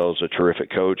Norvell is a terrific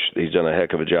coach. He's done a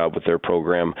heck of a job with their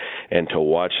program, and to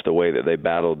watch the way that they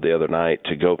battled the other night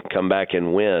to come back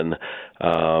and win.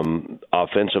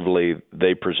 Offensively,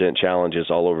 they present challenges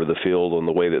all over the field on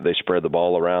the way that they spread the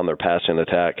ball around, their passing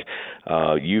attack.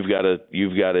 You've got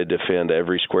to defend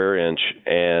every square inch,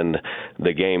 and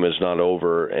the game is not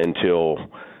over until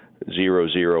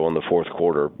 0-0 in the fourth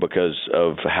quarter because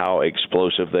of how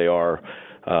explosive they are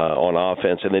on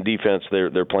offense. And the defense,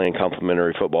 they're playing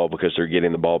complementary football because they're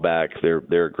getting the ball back.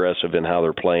 They're aggressive in how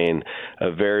they're playing.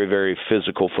 A very, very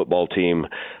physical football team.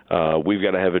 We've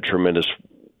got to have a tremendous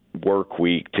work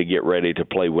week to get ready to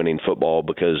play winning football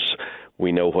because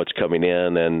we know what's coming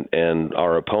in, and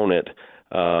our opponent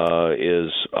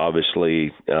is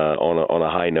obviously on a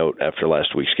high note after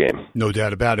last week's game. No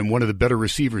doubt about it. And one of the better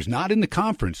receivers, not in the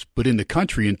conference, but in the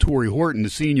country, and Torrey Horton, the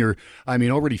senior.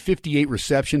 Already 58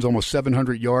 receptions, almost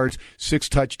 700 yards, 6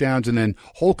 touchdowns. And then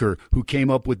Holker, who came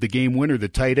up with the game winner, the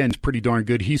tight end's pretty darn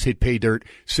good. He's hit pay dirt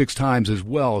 6 times as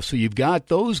well. So you've got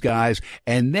those guys.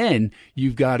 And then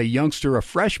you've got a youngster, a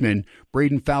freshman,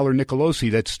 Braden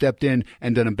Fowler-Nicolosi, that stepped in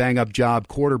and done a bang-up job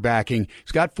quarterbacking.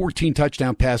 He's got 14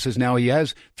 touchdown passes now. He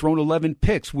has thrown 11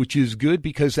 picks, which is good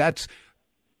because that's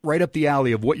right up the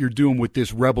alley of what you're doing with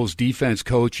this Rebels defense,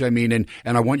 Coach. And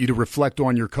I want you to reflect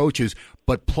on your coaches.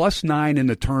 But +9 in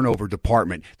the turnover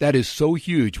department. That is so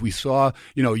huge. We saw,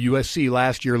 USC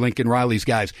last year, Lincoln Riley's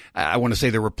guys, I want to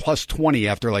say they were +20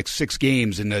 after like 6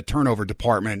 games in the turnover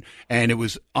department. And it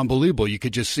was unbelievable. You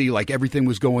could just see like everything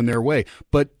was going their way.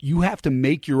 But you have to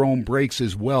make your own breaks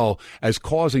as well as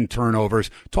causing turnovers.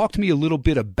 Talk to me a little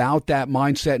bit about that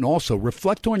mindset, and also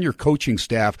reflect on your coaching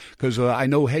staff, because I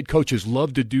know head coaches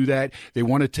love to do that. They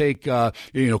want to take,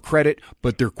 credit,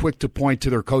 but they're quick to point to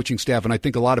their coaching staff. And I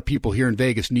think a lot of people here in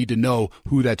Vegas need to know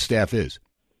who that staff is.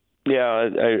 Yeah,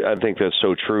 I think that's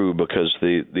so true, because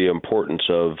the importance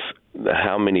of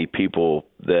how many people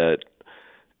that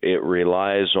it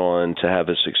relies on to have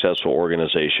a successful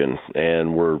organization,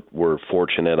 and we're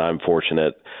fortunate. I'm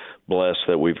fortunate, blessed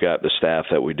that we've got the staff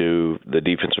that we do. The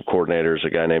defensive coordinator is a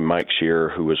guy named Mike Shear,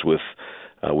 who was with.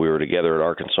 We were together at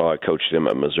Arkansas. I coached him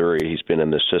at Missouri. He's been in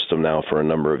this system now for a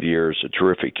number of years. A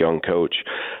terrific young coach.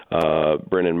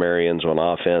 Brennan Marion's on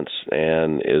offense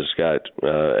and has got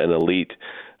an elite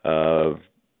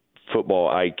football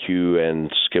IQ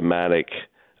and schematic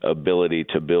ability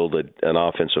to build an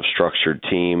offensive structured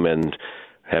team, and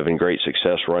having great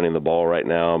success running the ball right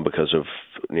now because of,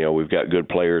 we've got good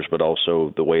players, but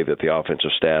also the way that the offensive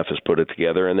staff has put it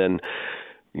together. And then,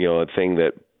 a thing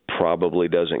that probably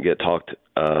doesn't get talked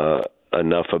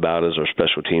enough about is our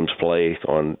special teams play.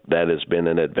 That has been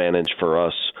an advantage for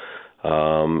us,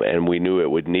 and we knew it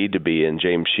would need to be. And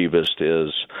James Shevist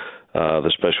is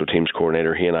the special teams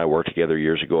coordinator. He and I worked together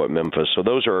years ago at Memphis. So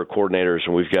those are our coordinators,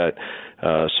 and we've got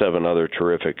 7 other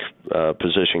terrific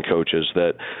position coaches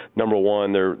that, number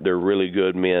one, they're really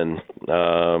good men.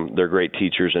 They're great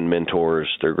teachers and mentors.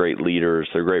 They're great leaders.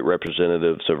 They're great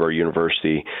representatives of our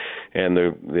university. And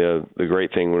the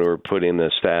great thing when we were putting the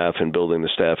staff and building the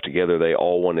staff together, they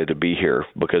all wanted to be here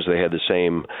because they had the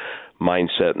same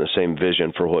mindset and the same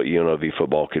vision for what UNLV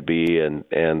football could be, and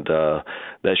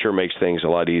that sure makes things a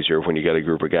lot easier when you got a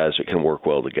group of guys that can work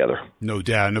well together. No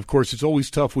doubt, and of course it's always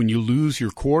tough when you lose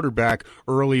your quarterback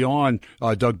early on.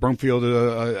 Doug Brumfield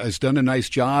has done a nice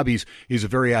job. He's a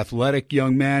very athletic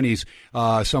young man. He's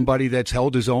somebody that's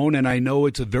held his own, and I know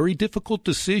it's a very difficult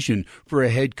decision for a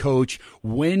head coach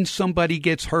when somebody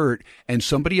gets hurt and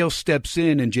somebody else steps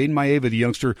in, and Jaden Maeva, the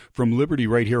youngster from Liberty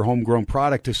right here, homegrown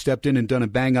product, has stepped in and done a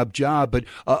bang-up job. But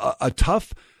a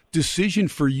tough decision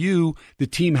for you. The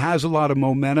team has a lot of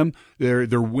momentum.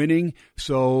 They're winning.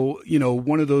 So,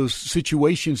 one of those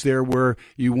situations there where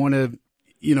you want to,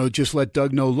 just let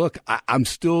Doug know, look,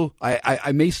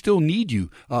 I may still need you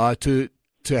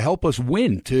to help us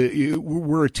win.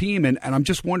 We're a team, and I'm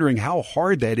just wondering how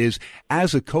hard that is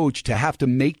as a coach to have to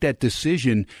make that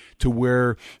decision to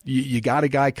where you got a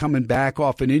guy coming back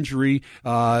off an injury.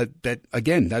 That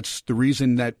again, that's the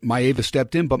reason that Maeva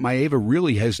stepped in, but Maeva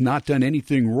really has not done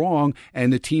anything wrong,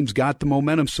 and the team's got the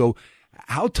momentum. So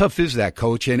how tough is that,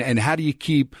 Coach? And how do you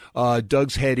keep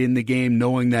Doug's head in the game,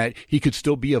 knowing that he could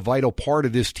still be a vital part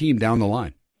of this team down the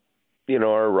line?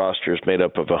 Our roster is made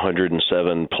up of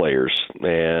 107 players,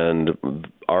 and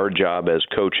our job as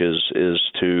coaches is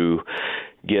to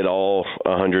get all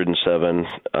 107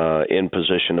 in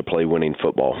position to play winning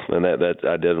football. And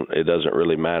it doesn't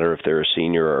really matter if they're a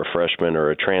senior or a freshman or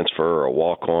a transfer or a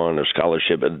walk-on or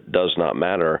scholarship. It does not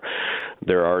matter.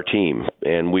 They're our team,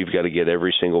 and we've got to get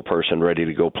every single person ready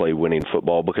to go play winning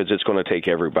football because it's going to take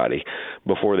everybody.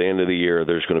 Before the end of the year,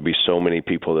 there's going to be so many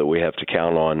people that we have to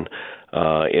count on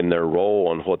in their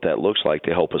role and what that looks like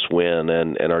to help us win,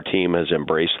 and our team has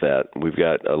embraced that. We've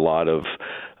got a lot of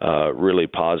really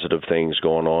positive things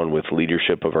going on with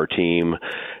leadership of our team.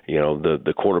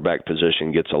 The quarterback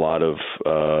position gets a lot of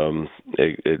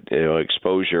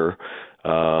exposure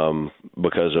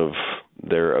because of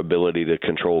their ability to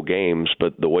control games,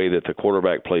 but the way that the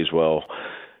quarterback plays well,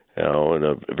 in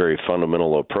a very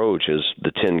fundamental approach, is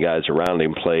the 10 guys around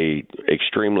him play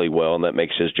extremely well, and that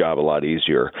makes his job a lot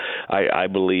easier. I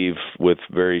believe with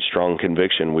very strong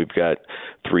conviction we've got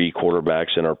 3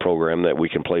 quarterbacks in our program that we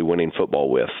can play winning football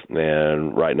with.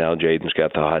 And right now Jaden's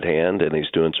got the hot hand, and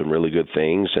he's doing some really good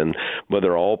things. But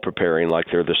they're all preparing like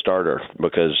they're the starter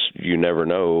because you never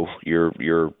know. You're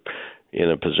in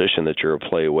a position that you're a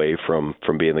play away from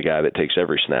being the guy that takes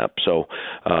every snap. So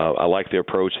I like the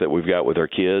approach that we've got with our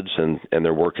kids, and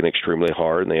they're working extremely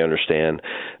hard, and they understand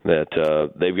that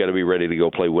they've got to be ready to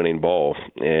go play winning ball.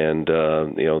 And,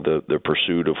 the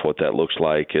pursuit of what that looks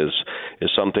like is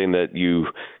something that you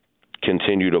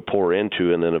continue to pour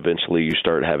into, and then eventually you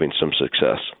start having some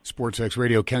success.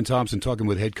 Sportsxradio, Ken Thompson talking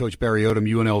with head coach Barry Odom.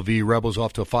 UNLV Rebels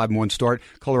off to a 5-1 start.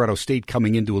 Colorado State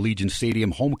coming into Allegiant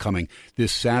Stadium, homecoming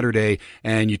this Saturday.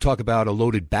 And you talk about a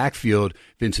loaded backfield.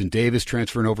 Vincent Davis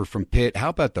transferring over from Pitt. How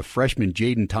about the freshman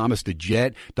Jaden Thomas, the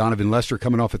Jet? Donovan Lester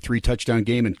coming off a 3-touchdown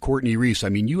game, and Courtney Reese. I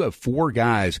mean, you have 4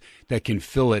 guys that can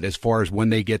fill it as far as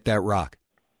when they get that rock.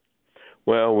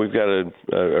 Well, we've got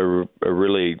a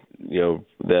really,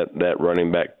 that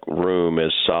running back room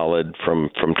is solid from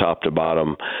top to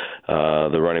bottom.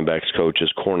 The running backs coach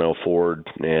is Cornell Ford,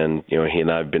 and he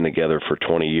and I have been together for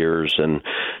 20 years, and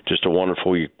just a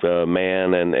wonderful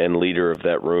man and leader of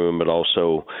that room. But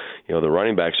also, the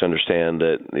running backs understand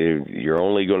that you're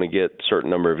only going to get a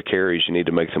certain number of carries. You need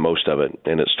to make the most of it,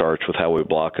 and it starts with how we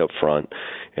block up front,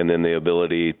 and then the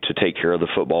ability to take care of the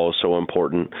football is so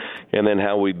important, and then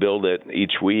how we build it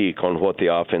each week on what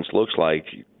the offense looks like.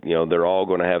 they're all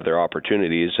going to have their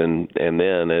opportunities, and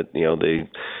then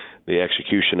the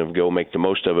execution of go make the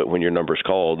most of it when your number's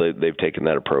called, they've taken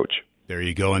that approach. There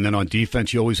you go. And then on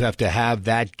defense, you always have to have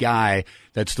that guy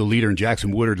that's the leader. And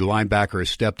Jackson Woodard, the linebacker, has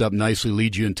stepped up nicely,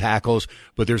 leads you in tackles.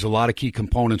 But there's a lot of key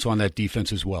components on that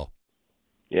defense as well.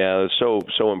 Yeah, it's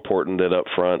so important that up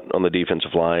front on the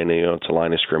defensive line, it's a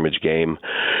line of scrimmage game.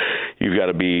 You've got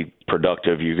to be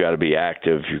productive. You've got to be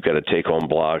active. You've got to take on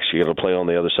blocks. You've got to play on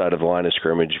the other side of the line of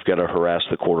scrimmage. You've got to harass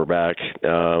the quarterback,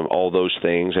 all those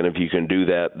things. And if you can do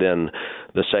that, then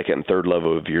the second and third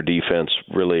level of your defense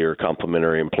really are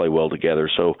complementary and play well together.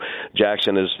 So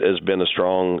Jackson has been a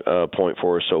strong point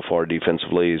for us so far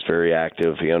defensively. He's very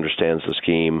active. He understands the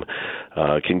scheme,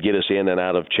 can get us in and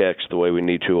out of checks the way we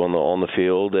need to on the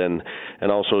field, and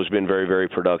also has been very, very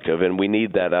productive. And we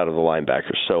need that out of the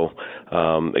linebackers. So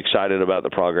excited about the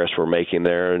progress we're making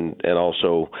there, and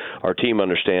also our team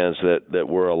understands that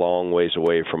we're a long ways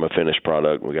away from a finished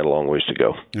product. We got a long ways to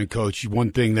go. And Coach,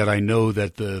 one thing that I know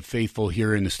that the faithful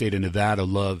here in the state of Nevada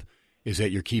love is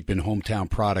that you're keeping hometown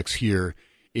products here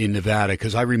in Nevada,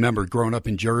 because I remember growing up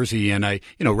in Jersey, and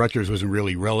Rutgers wasn't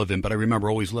really relevant, but I remember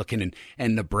always looking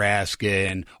and Nebraska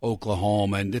and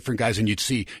Oklahoma and different guys, and you'd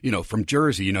see, from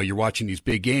Jersey, you're watching these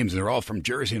big games and they're all from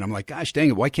Jersey, and I'm like, gosh dang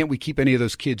it, why can't we keep any of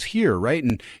those kids here, right?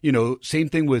 And, same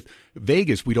thing with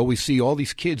Vegas. We'd always see all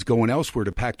these kids going elsewhere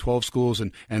to Pac-12 schools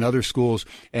and other schools,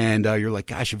 and you're like,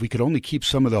 gosh, if we could only keep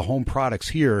some of the home products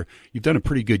here. You've done a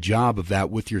pretty good job of that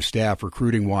with your staff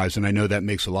recruiting-wise, and I know that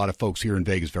makes a lot of folks here in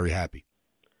Vegas very happy.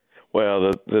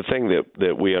 Well, the thing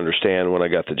that we understand when I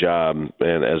got the job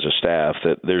and as a staff,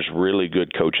 that there's really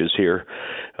good coaches here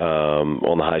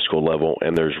on the high school level,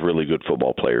 and there's really good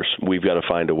football players. We've got to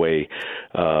find a way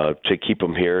to keep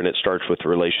them here, and it starts with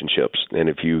relationships. And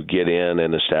if you get in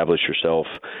and establish yourself,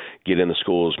 get in the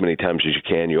school as many times as you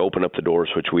can, you open up the doors,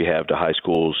 which we have, to high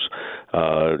schools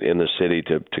in the city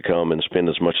to come and spend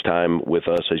as much time with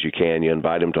us as you can. You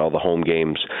invite them to all the home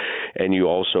games, and you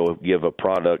also give a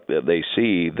product that they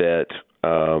see that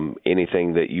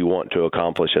anything that you want to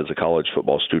accomplish as a college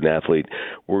football student athlete,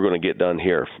 we're going to get done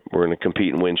here. We're going to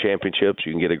compete and win championships.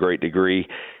 You can get a great degree,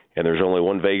 and there's only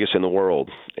one Vegas in the world,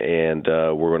 and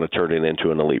we're going to turn it into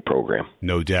an elite program.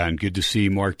 No doubt. And good to see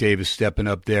Mark Davis stepping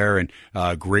up there, and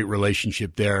great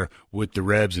relationship there with the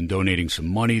Rebs and donating some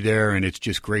money there. And it's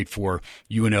just great for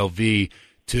UNLV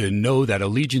to know that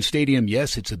Allegiant Stadium,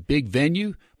 yes, it's a big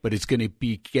venue, but it's going to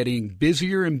be getting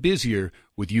busier and busier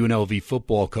with UNLV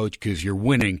football, Coach, because you're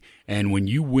winning. And when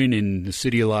you win in the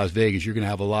city of Las Vegas, you're going to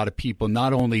have a lot of people,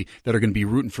 not only that are going to be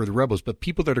rooting for the Rebels, but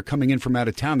people that are coming in from out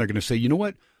of town. They're going to say, you know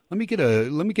what? Let me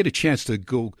get a chance to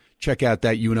go check out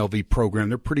that UNLV program.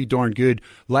 They're pretty darn good.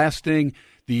 Last thing,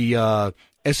 the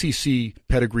SEC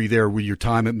pedigree there with your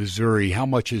time at Missouri, how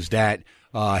much has that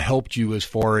helped you as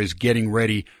far as getting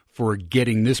ready for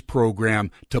getting this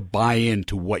program to buy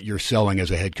into what you're selling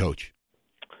as a head coach?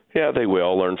 Yeah, I think we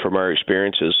all learn from our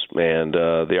experiences, and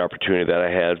the opportunity that I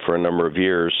had for a number of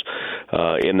years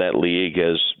in that league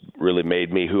has really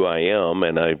made me who I am.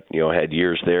 And I, had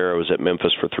years there. I was at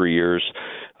Memphis for 3 years,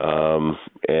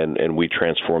 and we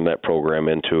transformed that program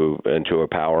into a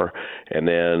power. And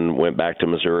then went back to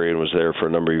Missouri and was there for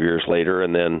a number of years later.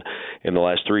 And then in the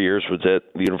last 3 years was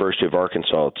at the University of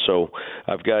Arkansas. So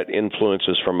I've got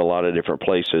influences from a lot of different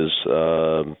places,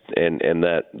 and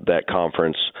that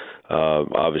conference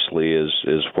obviously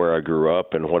is where I grew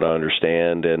up and what I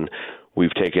understand. And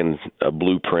we've taken a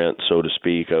blueprint, so to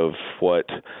speak, of what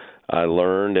I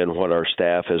learned and what our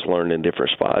staff has learned in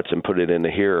different spots and put it into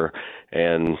here.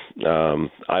 And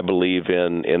I believe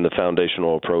in the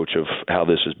foundational approach of how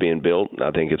this is being built.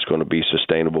 I think it's going to be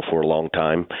sustainable for a long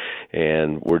time,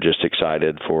 and we're just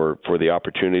excited for the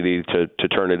opportunity to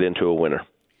turn it into a winner.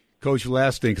 Coach,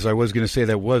 last thing, because I was going to say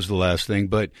that was the last thing,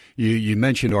 but you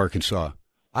mentioned Arkansas.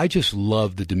 I just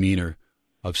love the demeanor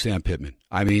of Sam Pittman.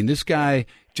 I mean, this guy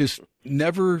just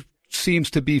never seems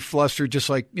to be flustered, just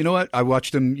like, I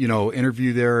watched him,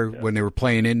 interview there when they were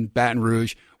playing in Baton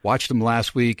Rouge, watched him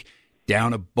last week,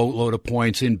 down a boatload of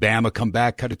points in Bama, come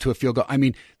back, cut it to a field goal. I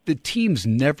mean, the teams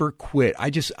never quit. I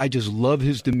just love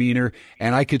his demeanor,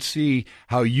 and I could see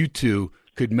how you two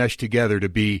could mesh together to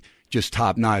be just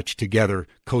top-notch together,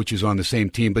 coaches on the same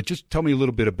team. But just tell me a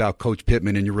little bit about Coach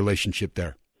Pittman and your relationship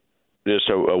there.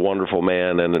 Just a wonderful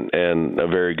man and a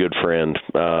very good friend.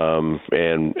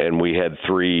 And we had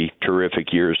 3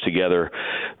 terrific years together,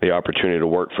 the opportunity to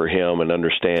work for him and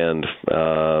understand,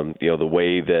 the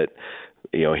way that,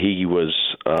 he was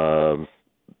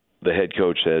the head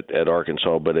coach at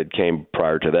Arkansas, but it came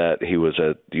prior to that. He was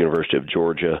at the University of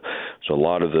Georgia. So a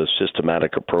lot of the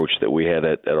systematic approach that we had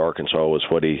at Arkansas was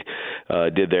what he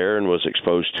did there and was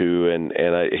exposed to, and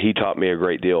he taught me a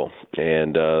great deal.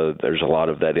 And there's a lot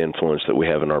of that influence that we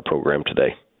have in our program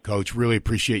today. Coach, really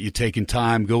appreciate you taking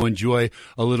time. Go enjoy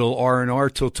a little R&R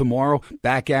till tomorrow.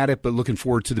 Back at it, but looking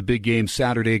forward to the big game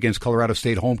Saturday against Colorado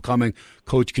State homecoming.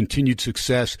 Coach, continued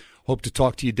success. Hope to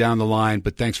talk to you down the line,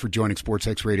 but thanks for joining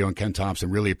SportsX Radio and Ken Thompson.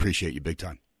 Really appreciate you big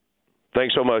time.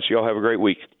 Thanks so much. Y'all have a great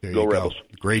week. Go Rebels.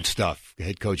 Great stuff.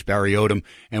 Head coach Barry Odom.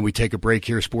 And we take a break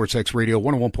here, SportsX Radio,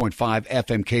 101.5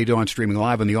 FM KDON, streaming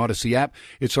live on the Odyssey app.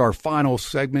 It's our final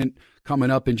segment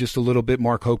coming up in just a little bit.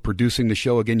 Mark Hoke producing the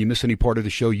show. Again, you miss any part of the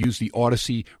show, use the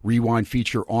Odyssey Rewind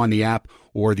feature on the app,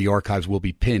 or the archives will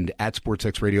be pinned at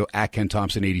SportsX Radio at Ken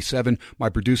Thompson 87. My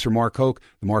producer, Mark Hoke.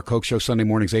 The Mark Hoke Show, Sunday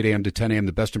mornings, 8 a.m. to 10 a.m.,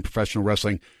 the best in professional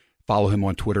wrestling. Follow him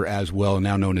on Twitter as well,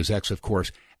 now known as X, of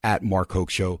course, at Mark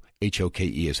Hoke Show.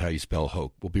 H-O-K-E is how you spell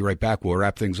Hoke. We'll be right back. We'll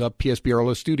wrap things up.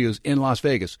 PSBRLO Studios in Las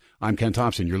Vegas. I'm Ken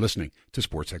Thompson. You're listening to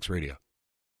SportsX Radio.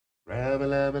 Rabba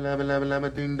labba labba labba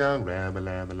labba ding dong, rabba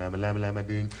labba labba labba labba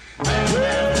ding.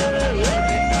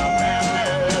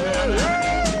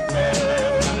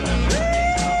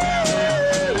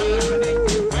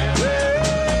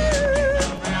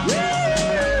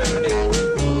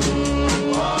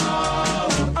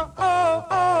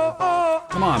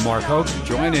 Come on, Mark Hoke.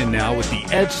 Join in now with the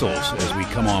Edsels as we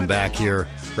come on back here,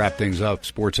 wrap things up.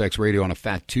 SportsX Radio on a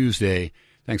Fat Tuesday.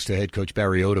 Thanks to head coach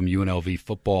Barry Odom, UNLV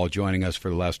football, joining us for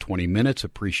the last 20 minutes.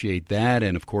 Appreciate that.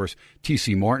 And, of course,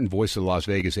 T.C. Martin, voice of the Las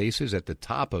Vegas Aces, at the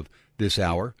top of this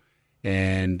hour.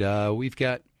 And we've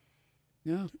got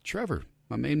Trevor,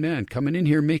 my main man, coming in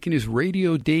here, making his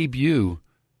radio debut,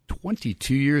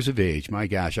 22 years of age. My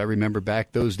gosh, I remember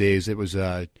back those days. It was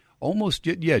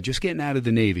just getting out of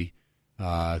the Navy,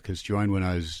 because joined when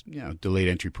I was, delayed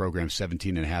entry program,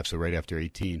 17 and a half, so right after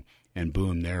 18. And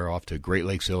boom, they're off to Great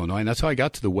Lakes, Illinois. And that's how I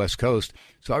got to the West Coast.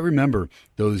 So I remember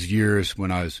those years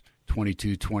when I was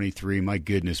 22, 23, my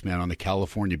goodness, man, on the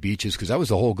California beaches, because that was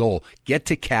the whole goal. Get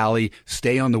to Cali,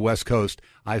 stay on the West Coast.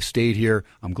 I've stayed here.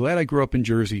 I'm glad I grew up in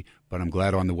Jersey, but I'm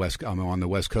glad I'm on the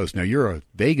West Coast. Now, you're a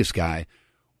Vegas guy.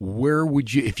 Where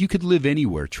would you, if you could live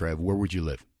anywhere, Trev, where would you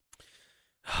live?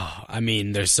 I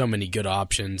mean, there's so many good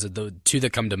options. The two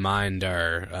that come to mind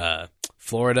are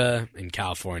Florida and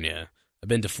California. I've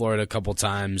been to Florida a couple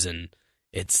times, and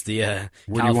it's the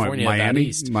Where California do you want, Miami?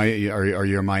 East. Are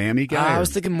you a Miami guy? I was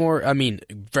thinking more. I mean,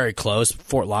 very close.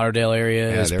 Fort Lauderdale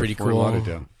area is pretty Fort cool.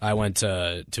 Lauderdale. I went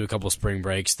to a couple spring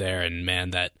breaks there, and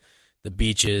man, the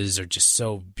beaches are just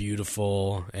so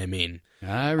beautiful. I mean,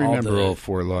 I remember old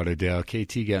Fort Lauderdale.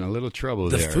 KT got in a little trouble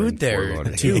there. The food there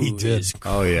too is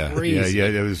crazy. Yeah.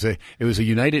 It was a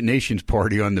United Nations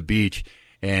party on the beach,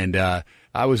 and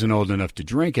I wasn't old enough to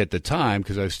drink at the time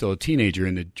because I was still a teenager,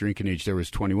 and the drinking age there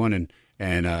was 21,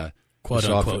 and quote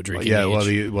unquote drinking age.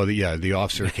 The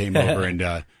officer came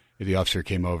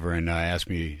over and asked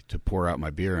me to pour out my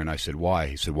beer, and I said, "Why?"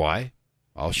 He said, "Why?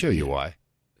 I'll show you why."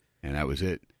 And that was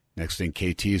it. Next thing,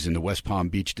 KT's in the West Palm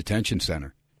Beach Detention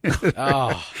Center.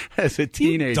 As a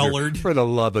teenager, dullard. For the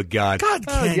love of God. Ken,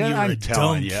 you're I'm a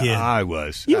telling dumb you, kid. I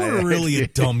was. You were really a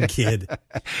dumb kid.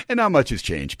 And not much has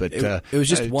changed, but it was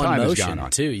just one time has motion gone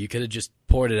on. too. You could have just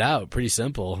poured it out. Pretty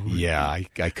simple. Yeah, I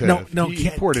could have. No,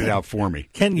 He poured it out for me.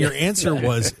 Ken, your answer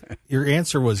was,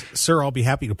 "Sir, I'll be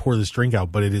happy to pour this drink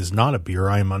out, but it is not a beer.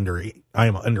 I am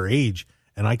underage,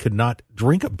 and I could not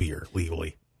drink a beer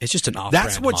legally." It's just an off-brand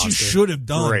That's what monster. you should have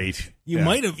done. Great. You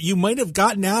might have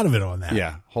gotten out of it on that.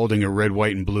 Yeah, holding a red,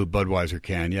 white, and blue Budweiser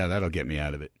can. Yeah, that'll get me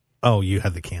out of it. Oh, you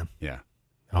had the can. Yeah.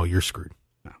 Oh, you're screwed.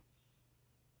 No,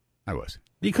 I was.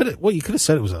 You could have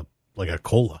said it was like a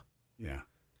cola. Yeah.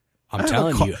 I'm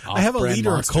telling you, I have a off-brand liter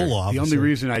monster. of cola. The only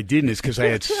reason I didn't is because I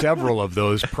had several of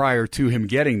those prior to him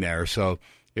getting there, so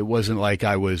it wasn't like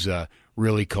I was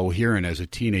really coherent as a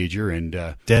teenager and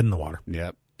Dead in the water.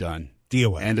 Yep, done.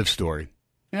 DOA. End of story.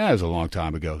 Yeah, it was a long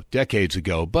time ago, decades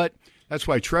ago. But that's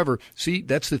why, Trevor, see,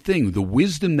 that's the thing. The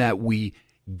wisdom that we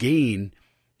gain,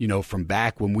 from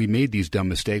back when we made these dumb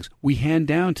mistakes, we hand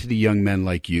down to the young men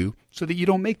like you so that you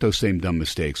don't make those same dumb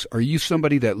mistakes. Are you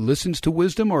somebody that listens to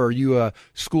wisdom, or are you a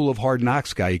school of hard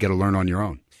knocks guy? You got to learn on your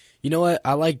own. You know what?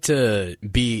 I like to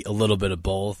be a little bit of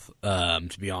both,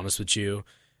 to be honest with you.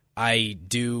 I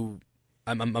do.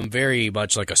 I'm very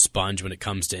much like a sponge when it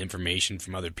comes to information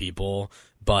from other people,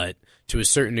 but to a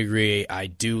certain degree, I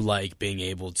do like being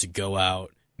able to go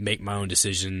out, make my own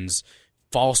decisions,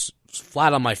 fall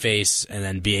flat on my face, and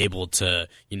then be able to,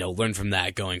 learn from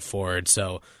that going forward.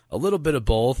 So a little bit of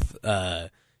both.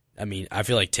 I mean, I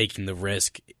feel like taking the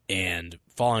risk and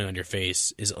falling on your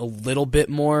face is a little bit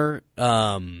more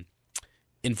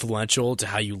influential to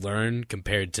how you learn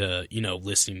compared to,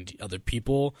 listening to other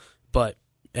people. But,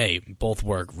 hey, both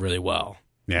work really well.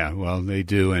 Yeah, well, they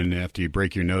do. And after you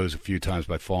break your nose a few times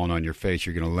by falling on your face,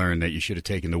 you're going to learn that you should have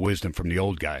taken the wisdom from the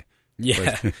old guy.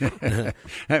 Yeah.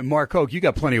 But, Mark Hoke, you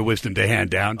got plenty of wisdom to hand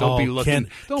down. Don't be looking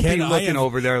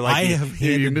over there like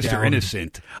you're Mr.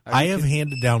 Innocent. I have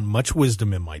handed down much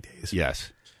wisdom in my days.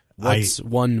 Yes. What's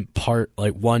one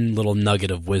little nugget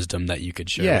of wisdom that you could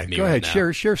share with me? Go ahead.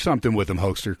 Now? Share something with them,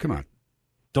 Hokester. Come on.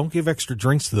 Don't give extra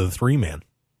drinks to the 3-man.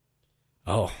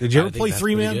 Oh. Did you ever play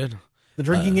 3-man? The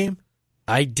drinking game?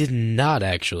 I did not,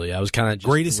 actually. I was kind of just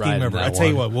greatest game ever. I tell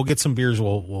you what, we'll get some beers.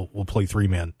 We'll play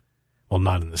 3-man. Well,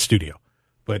 not in the studio,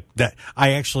 but that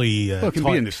I actually it can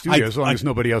be in the studio as long as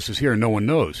nobody else is here and no one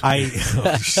knows.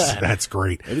 That's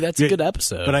great. Maybe that's a good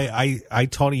episode. But I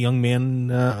taught a young man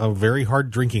a very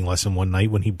hard drinking lesson one night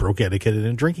when he broke etiquette in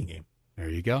a drinking game. There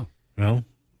you go.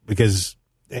 Because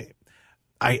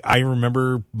I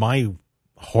remember my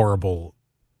horrible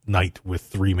night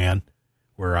with 3-man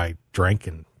where I drank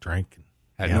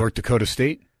at North Dakota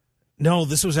State. No,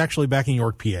 this was actually back in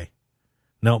York, PA.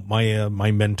 No, my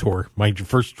mentor, my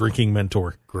first drinking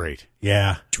mentor. Great.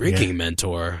 Yeah. Drinking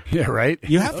mentor. Yeah, right?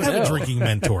 You have to have a drinking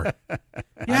mentor.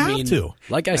 You have to.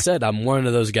 Like I said, I'm one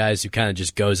of those guys who kind of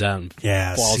just goes out and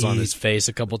falls on his face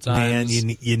a couple times.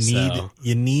 Man,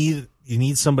 you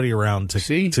need somebody around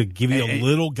to give you a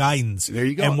little guidance. There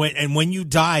you go. And when you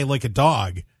die like a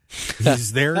dog,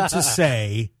 he's there to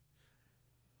say,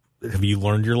 have you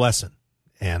learned your lesson?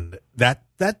 And that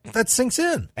sinks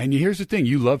in. And here's the thing.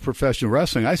 You love professional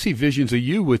wrestling. I see visions of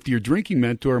you with your drinking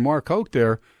mentor, Mark Hoke,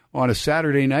 there on a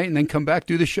Saturday night and then come back,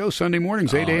 do the show Sunday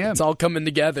mornings, 8 a.m. It's all coming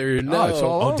together. No. It's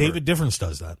all over. David Difference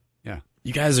does that. Yeah.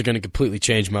 You guys are going to completely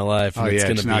change my life. And it's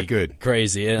going to be not good.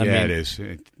 Crazy. I mean, it is.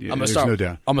 There's no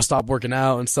doubt. I'm going to stop working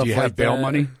out and stuff do you like have bail that.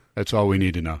 money? That's all we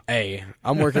need to know. Hey,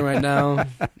 I'm working right now,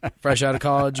 fresh out of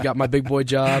college, got my big boy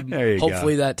job.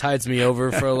 Hopefully that tides me over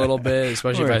for a little bit,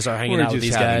 especially if I start hanging out with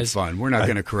these guys. Fun. We're not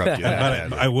going to corrupt you.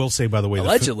 I will say, by the way,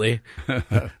 allegedly,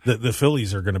 the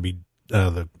Phillies are going to be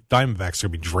the Diamondbacks are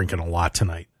going to be drinking a lot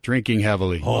tonight. Drinking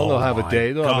heavily. They'll have a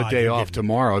day. They'll have a day off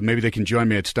tomorrow. Maybe they can join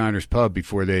me at Steiner's Pub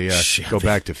before they go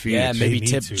back to Phoenix. Yeah, maybe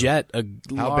tip Jet a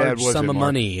large sum of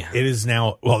money. It is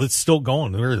now. Well, it's still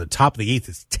going. We're at the top of the 8th.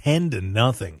 It's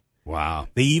 10-0. Wow.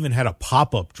 They even had a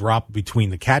pop-up drop between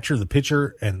the catcher, the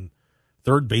pitcher, and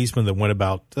third baseman that went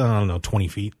about, 20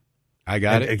 feet. I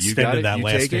got it. Extended that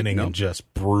last inning and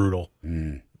just brutal.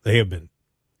 They have been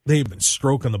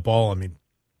stroking the ball. I mean,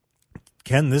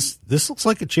 Ken, this looks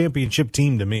like a championship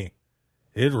team to me.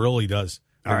 It really does.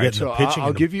 They're getting the pitching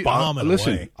and the bombing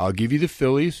away. I'll give you the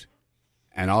Phillies,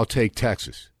 and I'll take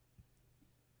Texas.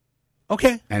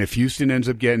 Okay. And if Houston ends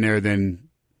up getting there, then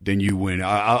you win.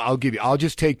 I'll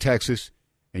just take Texas,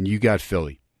 and you got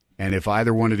Philly. And if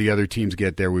either one of the other teams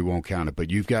get there, we won't count it. But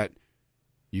you've got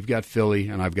Philly,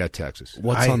 and I've got Texas.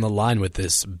 What's on the line with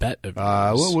this bet?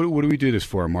 What do we do this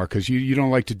for, Mark? Because you don't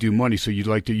like to do money, so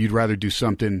you'd rather do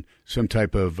something, some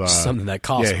type of something that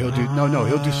costs. Yeah,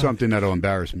 he'll do something that'll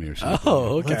embarrass me or something.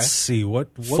 Oh, okay. Let's see what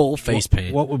full face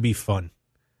paint. What would be fun?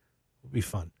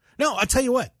 No, I'll tell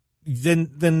you what.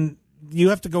 Then you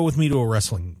have to go with me to a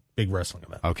big wrestling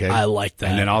event. Okay, I like that.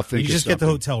 And then I'll think you just get the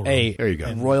hotel room. Hey, there you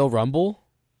go. Royal Rumble.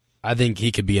 I think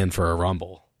he could be in for a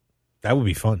Rumble. That would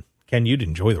be fun. Ken, you'd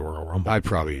enjoy the Royal Rumble. I'd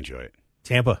probably enjoy it.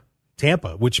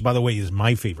 Tampa, which, by the way, is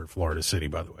my favorite Florida city,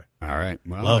 by the way. All right.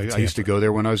 Well, I used to go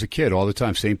there when I was a kid all the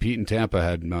time. St. Pete and Tampa.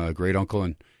 Had a great uncle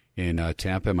in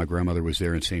Tampa. My grandmother was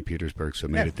there in St. Petersburg, so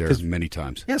made it there many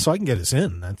times. Yeah, so I can get us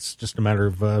in. That's just a matter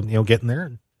of getting there.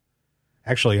 And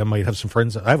actually, I might have some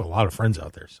friends. I have a lot of friends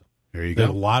out there. So there you go.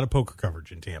 There's a lot of poker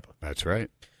coverage in Tampa. That's right.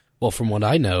 Well, from what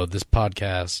I know, this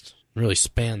podcast really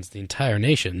spans the entire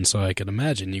nation, so I can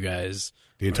imagine you guys.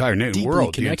 The entire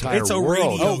world. The entire it's a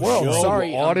world. radio show.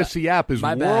 Sorry, Odyssey app is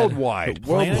worldwide.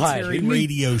 Planetary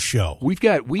radio show. We've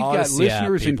got Odyssey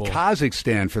listeners in people.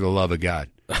 Kazakhstan, for the love of God.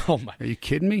 Oh my! Are you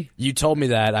kidding me? You told me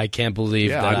that. I can't believe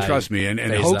that. Yeah, trust me. And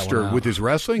Hokester with his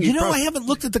wrestling. I haven't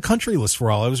looked at the country list for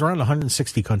all. I was around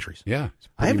 160 countries. Yeah,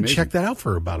 I haven't checked that out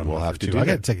for about a month. We'll have to do. I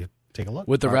got to take a look.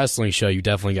 With the wrestling show, you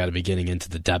definitely got to be getting into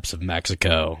the depths of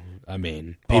Mexico. I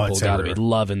mean, people got to be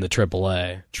loving the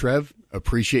AAA. Trev,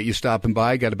 appreciate you stopping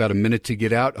by. Got about a minute to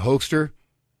get out. Hokester,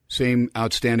 same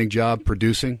outstanding job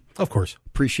producing. Of course.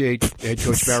 Appreciate head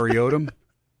coach Barry Odom.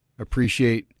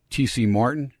 Appreciate TC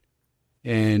Martin.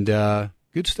 And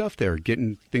Good stuff there.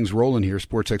 Getting things rolling here.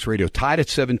 Sportsxradio tied at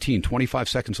 17. 25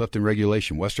 seconds left in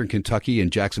regulation. Western Kentucky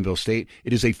and Jacksonville State.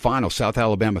 It is a final. South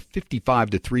Alabama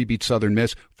 55-3 beats Southern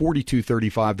Miss.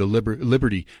 42-35. The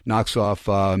Liberty knocks off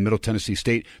Middle Tennessee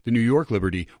State. The New York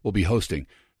Liberty will be hosting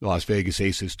the Las Vegas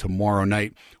Aces tomorrow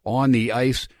night. On the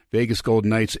ice, Vegas Golden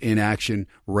Knights in action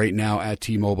right now at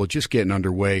T-Mobile, just getting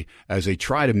underway as they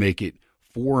try to make it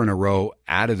 4 in a row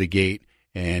out of the gate.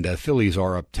 And Phillies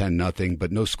are up 10-0,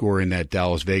 but no score in that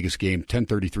Dallas-Vegas game.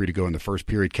 10:33 to go in the first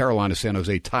period. Carolina-San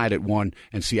Jose tied at 1,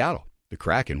 and Seattle, the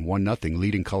Kraken, 1-0,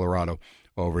 leading Colorado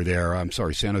over there.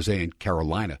 San Jose and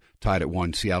Carolina tied at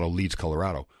 1. Seattle leads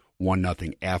Colorado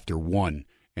 1-0 after 1.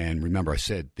 And remember, I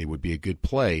said they would be a good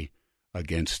play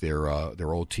against their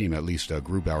old team, at least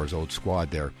Grubauer's old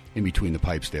squad there, in between the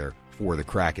pipes there for the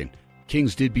Kraken.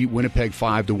 Kings did beat Winnipeg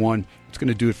 5-1. It's going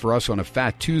to do it for us on a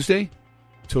Fat Tuesday.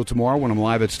 Till tomorrow when I'm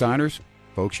live at Steiner's.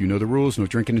 Folks, you know the rules. No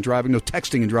drinking and driving, no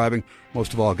texting and driving.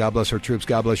 Most of all, God bless our troops.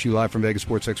 God bless you. Live from Vegas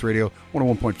Sportsxradio,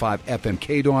 101.5 FM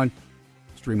KDAWN.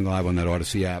 Streaming live on that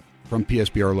Odyssey app. From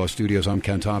PSBR Law Studios, I'm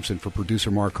Ken Thompson. For producer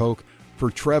Mark Hoke,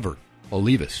 for Trevor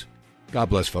Olivas. God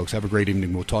bless, folks. Have a great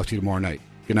evening. We'll talk to you tomorrow night.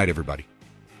 Good night, everybody.